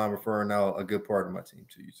 I don't mind referring out a good part of my team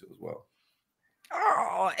to you too as well.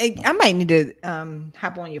 Oh, I might need to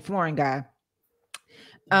hop on your flooring guy.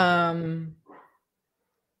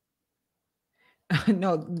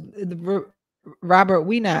 No, Robert,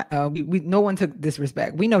 we not we no one took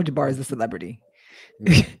disrespect. We know Jabbar is a celebrity.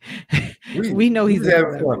 We know he's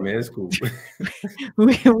having fun, man. It's cool.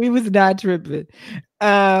 we was not tripping.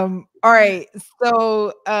 All right.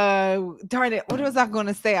 So darn it, what was I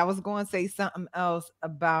gonna say? I was gonna say something else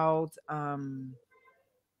about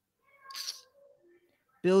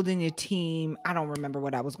building your team. I don't remember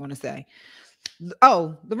what I was gonna say.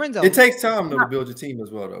 Oh, Lorenzo. It takes time though to build your team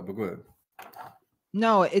as well, though. But go ahead.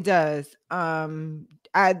 No, it does.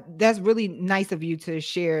 That's really nice of you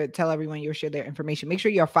to tell everyone you'll share their information. Make sure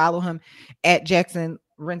you follow him at Jackson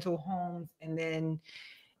Rental Homes. And then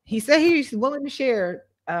he said he's willing to share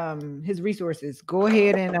his resources. Go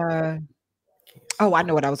ahead and I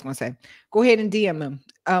know what I was going to say. Go ahead and DM him.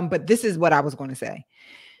 But this is what I was going to say.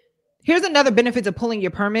 Here's another benefit of pulling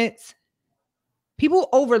your permits. People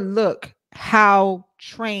overlook how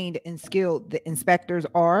trained and skilled the inspectors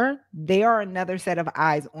are. They are another set of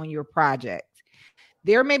eyes on your project.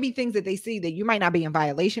 There may be things that they see that you might not be in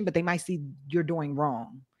violation, but they might see you're doing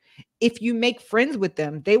wrong. If you make friends with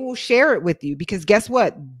them, they will share it with you, because guess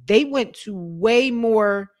what? They went to way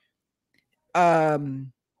more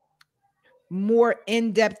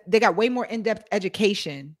in-depth, they got way more in-depth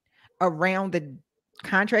education around the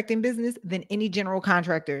contracting business than any general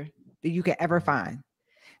contractor that you can ever find.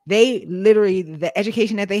 They literally, the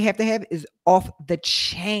education that they have to have is off the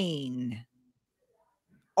chain.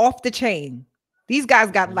 Off the chain. These guys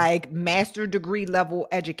got like master degree level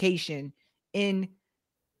education in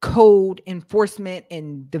code enforcement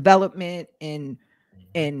and development and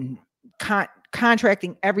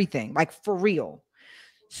contracting, everything, like for real.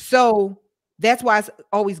 So that's why it's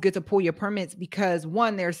always good to pull your permits, because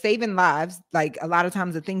one, they're saving lives. Like a lot of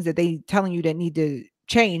times the things that they telling you that need to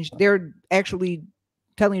change, they're actually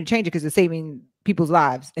telling you to change it because it's saving people's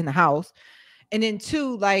lives in the house. And then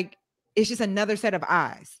two, like, it's just another set of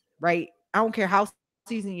eyes, right? I don't care how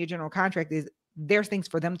seasoned your general contract is, there's things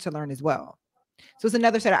for them to learn as well. So it's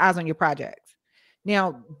another set of eyes on your projects.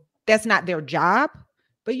 Now, that's not their job,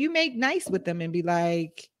 but you make nice with them and be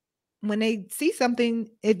like, when they see something,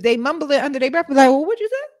 if they mumble it under their breath, be like, well, what'd you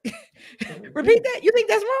say? Repeat that. You think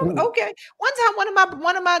that's wrong? Okay. One time,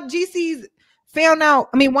 one of my GCs found out,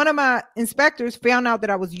 one of my inspectors found out that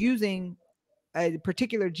I was using a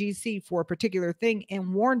particular GC for a particular thing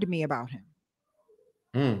and warned me about him.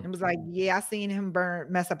 It was like, yeah, I seen him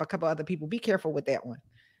mess up a couple other people. Be careful with that one.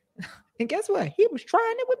 And guess what? He was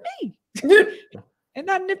trying it with me.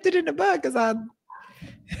 And I nipped it in the bud because I'm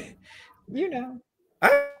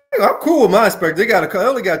cool with my inspector. I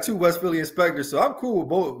only got 2 West Philly inspectors, so I'm cool with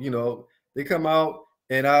both. They come out,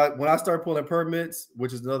 and when I start pulling permits,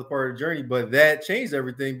 which is another part of the journey, but that changed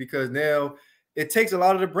everything, because now it takes a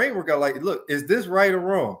lot of the brain work out. Like, look, is this right or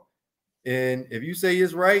wrong? And if you say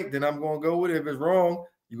it's right, then I'm going to go with it. If it's wrong,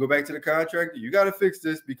 you go back to the contractor. You got to fix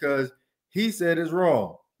this because he said it's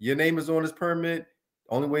wrong. Your name is on this permit.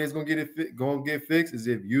 Only way it's going to get fixed is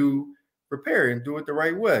if you prepare and do it the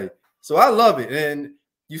right way. So I love it. And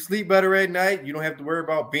you sleep better at night. You don't have to worry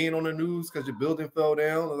about being on the news because your building fell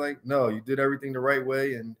down. Like, no, you did everything the right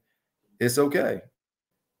way, and it's okay.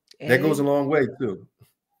 That goes a long way too.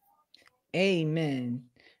 Amen.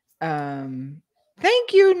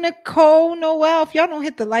 Thank you, Nicole Noel. If y'all don't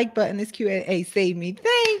hit the like button, this Q&A saved me.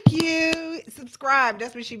 Thank you. Subscribe.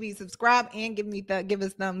 That's what she be. Subscribe and give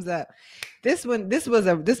us thumbs up. This one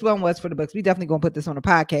was for the books. We definitely gonna put this on a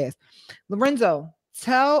podcast. Lorenzo,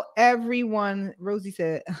 tell everyone. Rosie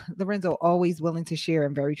said Lorenzo always willing to share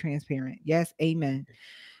and very transparent. Yes, amen.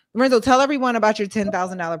 Lorenzo, tell everyone about your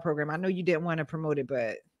 $10,000 program. I know you didn't want to promote it,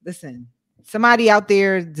 but listen, somebody out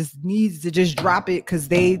there just needs to just drop it because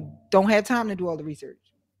they don't have time to do all the research.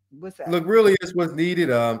 What's that? Look, really, it's what's needed.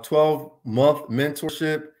 12-month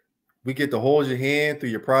mentorship. We get to hold your hand through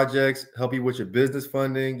your projects, help you with your business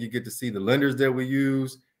funding. You get to see the lenders that we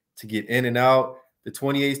use to get in and out. The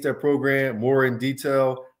 28-step program, more in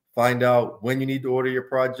detail. Find out when you need to order your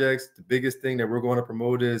projects. The biggest thing that we're going to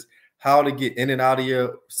promote is how to get in and out of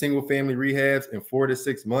your single-family rehabs in 4 to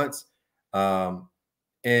 6 months.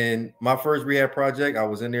 And my first rehab project, I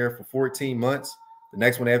was in there for 14 months. The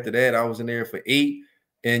next one after that, I was in there for 8.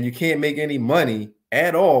 And you can't make any money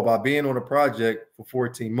at all by being on a project for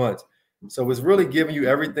 14 months. So it's really giving you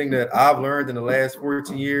everything that I've learned in the last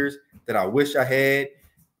 14 years that I wish I had.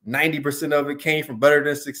 90% of it came from Better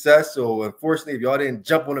Than Success. So unfortunately, if y'all didn't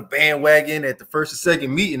jump on a bandwagon at the first or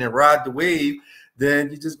second meeting and ride the wave, then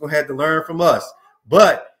you're just going to have to learn from us.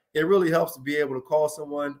 But it really helps to be able to call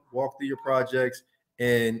someone, walk through your projects,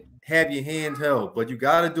 and have your hand held. But you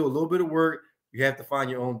got to do a little bit of work. You have to find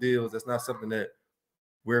your own deals. That's not something that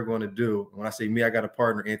we're going to do. When I say me, I got a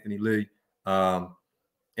partner, Anthony Lee.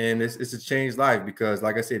 And it's a changed life because,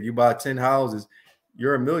 like I said, if you buy 10 houses,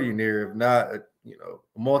 you're a millionaire, if not a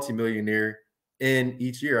multimillionaire in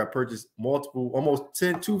each year. I purchased almost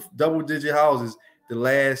 2 double-digit houses the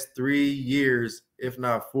last 3 years, if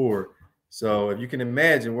not 4. So if you can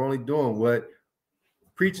imagine, we're only doing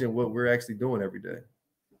preaching what we're actually doing every day.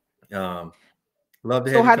 Love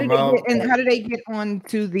to have you come out. And how do they get on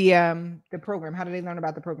to the program? How do they learn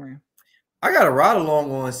about the program? I got a ride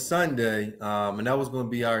along on Sunday, and that was going to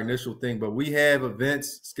be our initial thing. But we have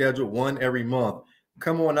events scheduled, one every month.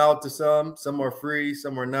 Come on out to some. Some are free,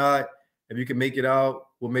 some are not. If you can make it out,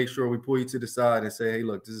 we'll make sure we pull you to the side and say, hey,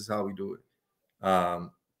 look, this is how we do it.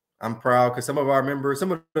 I'm proud because some of our members,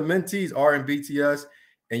 some of the mentees are in BTS,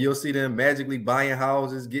 and you'll see them magically buying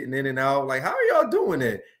houses, getting in and out. Like, how are y'all doing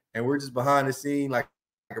it? And we're just behind the scene, like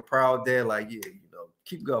a proud dad, like, yeah,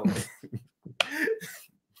 keep going.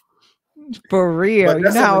 For real. You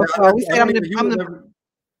know how we said I'm the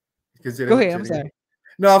go ahead, I'm sorry.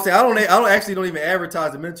 No, I'm saying I don't even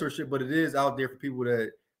advertise the mentorship, but it is out there for people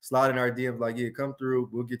that slide in our DMs like, yeah, come through,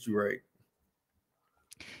 we'll get you right.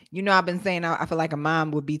 You know, I've been saying I feel like a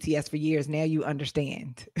mom with BTS for years. Now you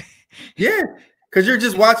understand. Yeah, because you're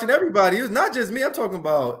just watching everybody. It's not just me. I'm talking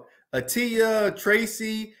about Atia,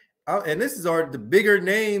 Tracy, and this is the bigger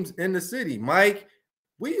names in the city. Mike,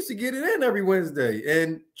 we used to get it in every Wednesday,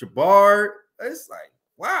 and Jabbar. It's like,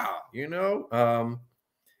 wow,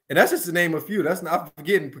 and that's just to name a few. That's not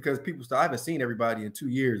forgetting because I haven't seen everybody in 2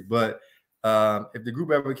 years. But if the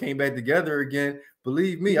group ever came back together again,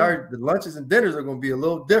 believe me, the lunches and dinners are going to be a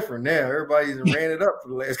little different now. Everybody's ran it up for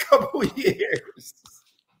the last couple of years.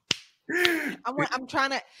 I'm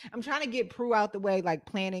trying to get Prue out the way, like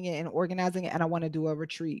planning it and organizing it, and I want to do a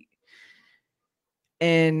retreat.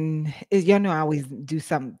 And y'all know I always do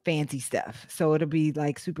some fancy stuff, so it'll be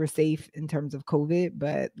like super safe in terms of COVID.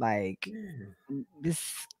 But like this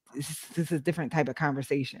is a different type of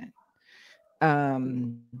conversation.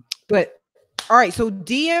 But all right, so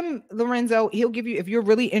DM Lorenzo. He'll give you, if you're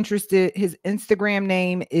really interested, his Instagram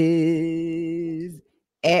name is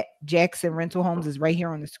at Jackson Rental Homes, is right here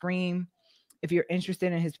on the screen. If you're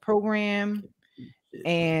interested in his program.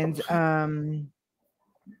 And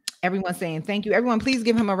everyone's saying thank you. Everyone, please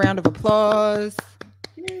give him a round of applause.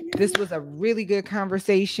 This was a really good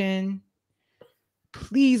conversation.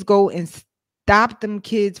 Please go and stop them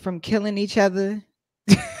kids from killing each other.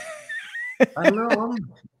 I know.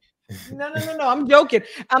 No. I'm joking.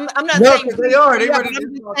 I'm not saying they are. I'm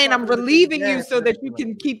just saying I'm relieving you so that you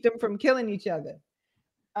can keep them from killing each other.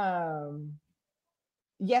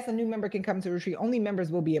 Yes, a new member can come to the retreat. Only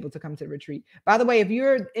members will be able to come to the retreat. By the way, if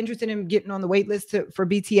you're interested in getting on the wait list for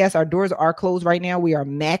BTS, our doors are closed right now. We are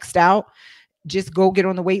maxed out. Just go get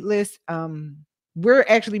on the wait list. We're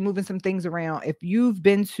actually moving some things around. If you're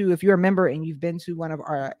a member and you've been to one of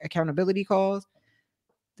our accountability calls,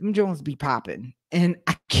 them Jones be popping, and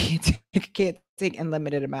I can't take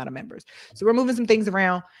unlimited amount of members. So we're moving some things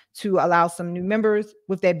around to allow some new members.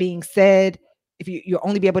 With that being said, if you'll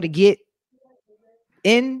only be able to get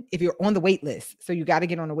in if you're on the wait list. So you got to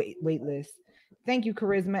get on the wait list. Thank you,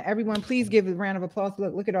 Charisma. Everyone, please give a round of applause.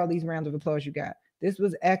 Look at all these rounds of applause you got. This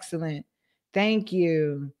was excellent. Thank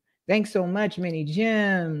you. Thanks so much, Many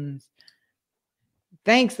Gems.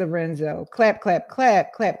 Thanks, Lorenzo. Clap, clap,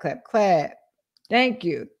 clap, clap, clap, clap. Thank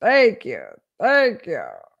you. Thank you. Thank you.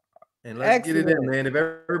 And let's get it in, man. If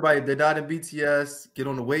everybody, they're not in BTS, get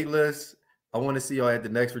on the wait list. I want to see y'all at the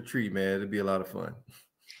next retreat, man. It'll be a lot of fun.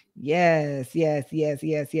 Yes.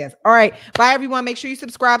 All right. Bye, everyone. Make sure you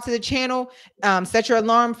subscribe to the channel. Set your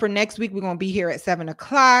alarm for next week. We're going to be here at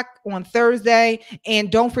 7:00 on Thursday.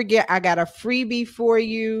 And don't forget, I got a freebie for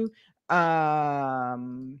you.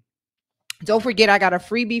 Don't forget, I got a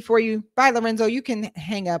freebie for you. Bye, Lorenzo. You can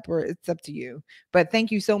hang up, or it's up to you. But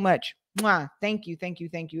thank you so much. Mwah. Thank you.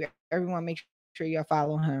 Everyone, make sure y'all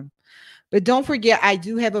follow him. But don't forget, I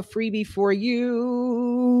do have a freebie for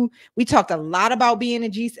you. We talked a lot about being a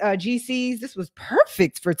GCs. This was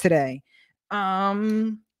perfect for today.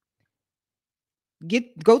 Go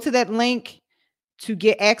to that link to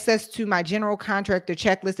get access to my general contractor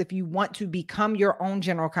checklist if you want to become your own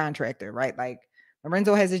general contractor, right? Like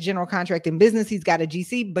Lorenzo has a general contracting business. He's got a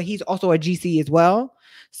GC, but he's also a GC as well.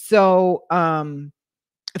 So,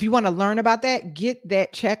 if you want to learn about that, get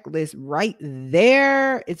that checklist right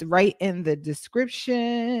there. It's right in the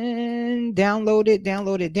description. Download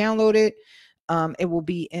it. It will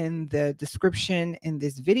be in the description in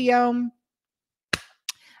this video.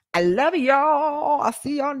 I love y'all. I'll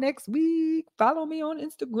see y'all next week. Follow me on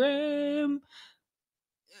Instagram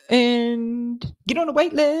and get on the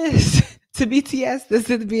wait list to BTS. This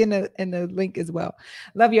will be in the link as well.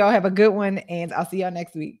 Love y'all. Have a good one, and I'll see y'all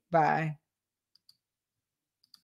next week. Bye.